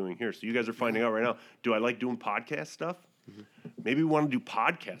what we're doing here. So you guys are finding out right now, do I like doing podcast stuff? Maybe we want to do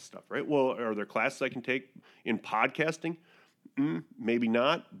podcast stuff, right? Well, are there classes I can take in podcasting? Maybe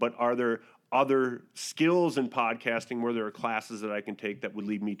not, but are there other skills in podcasting where there are classes that I can take that would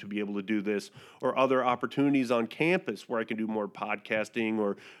lead me to be able to do this, or other opportunities on campus where I can do more podcasting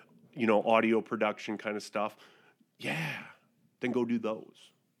or, audio production kind of stuff? Yeah, then go do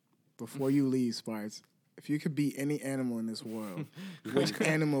those. Before you leave, Sparks, if you could be any animal in this world, which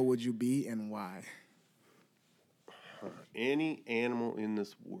animal would you be and why? Any animal in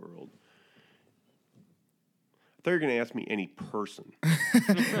this world. I thought you were going to ask me any person.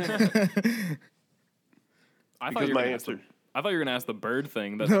 I thought you were going to ask the bird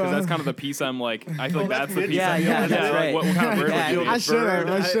thing, because that's kind of the piece I'm like, I feel like that's the piece. Yeah, that's right. What kind of bird would you be? I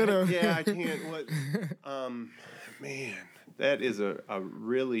should have. Yeah, I can't. Man, that is a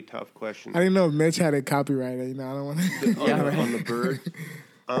really tough question. I didn't know if Mitch had it copyrighted. I don't want to. On the bird.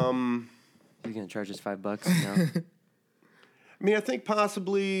 You're going to charge us $5? No. I mean, I think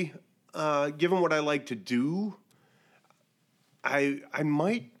possibly, given what I like to do, I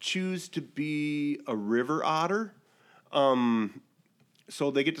might choose to be a river otter.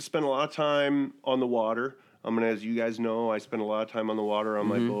 So they get to spend a lot of time on the water. And as you guys know, I spend a lot of time on the water on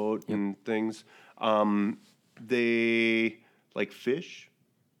my boat and things. They like fish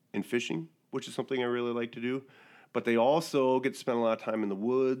and fishing, which is something I really like to do. But they also get to spend a lot of time in the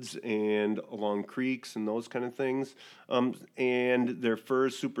woods and along creeks and those kind of things. And their fur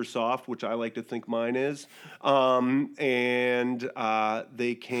is super soft, which I like to think mine is. And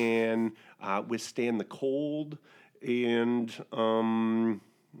they can withstand the cold. And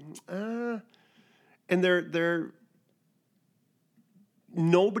they're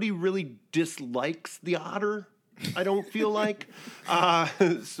nobody really dislikes the otter, I don't feel like.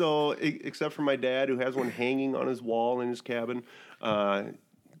 So except for my dad, who has one hanging on his wall in his cabin.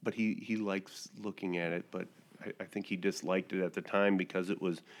 But he likes looking at it. But I think he disliked it at the time because it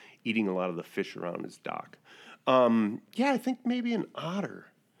was eating a lot of the fish around his dock. I think maybe an otter.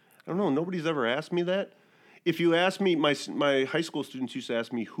 I don't know. Nobody's ever asked me that. If you ask me, my high school students used to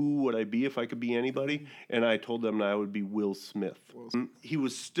ask me who would I be if I could be anybody, and I told them that I would be Will Smith. He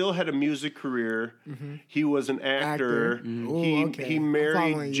still had a music career. Mm-hmm. He was an actor. Mm-hmm. He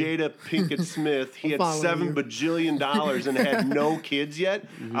married Jada Pinkett Smith. He had $7 bajillion and had no kids yet.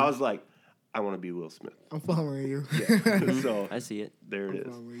 Mm-hmm. I was like, I want to be Will Smith. I'm following you. Yeah. So I see it. There it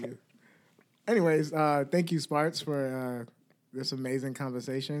is. You. Anyways, thank you, Sparks, for this amazing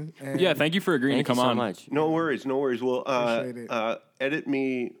conversation. And thank you for agreeing to come on. Much. No worries. Well, edit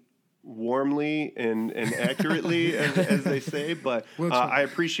me warmly and accurately, as they say. But I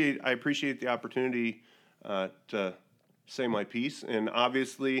appreciate the opportunity to say my piece. And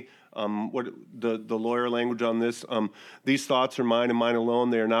obviously, what the lawyer language on this, these thoughts are mine and mine alone.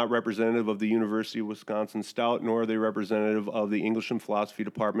 They are not representative of the University of Wisconsin Stout, nor are they representative of the English and Philosophy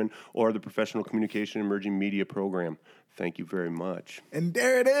Department or the Professional Communication and Emerging Media Program. Thank you very much. And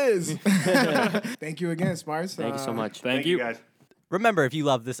there it is. Thank you again, Sparks. Thank you so much. Thank you, guys. Remember, if you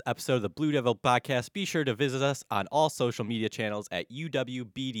love this episode of the Blue Devil Podcast, be sure to visit us on all social media channels at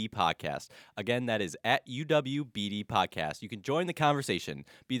UWBD Podcast. Again, that is at UWBD Podcast. You can join the conversation,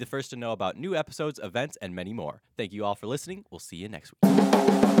 be the first to know about new episodes, events, and many more. Thank you all for listening. We'll see you next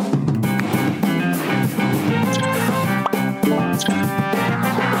week.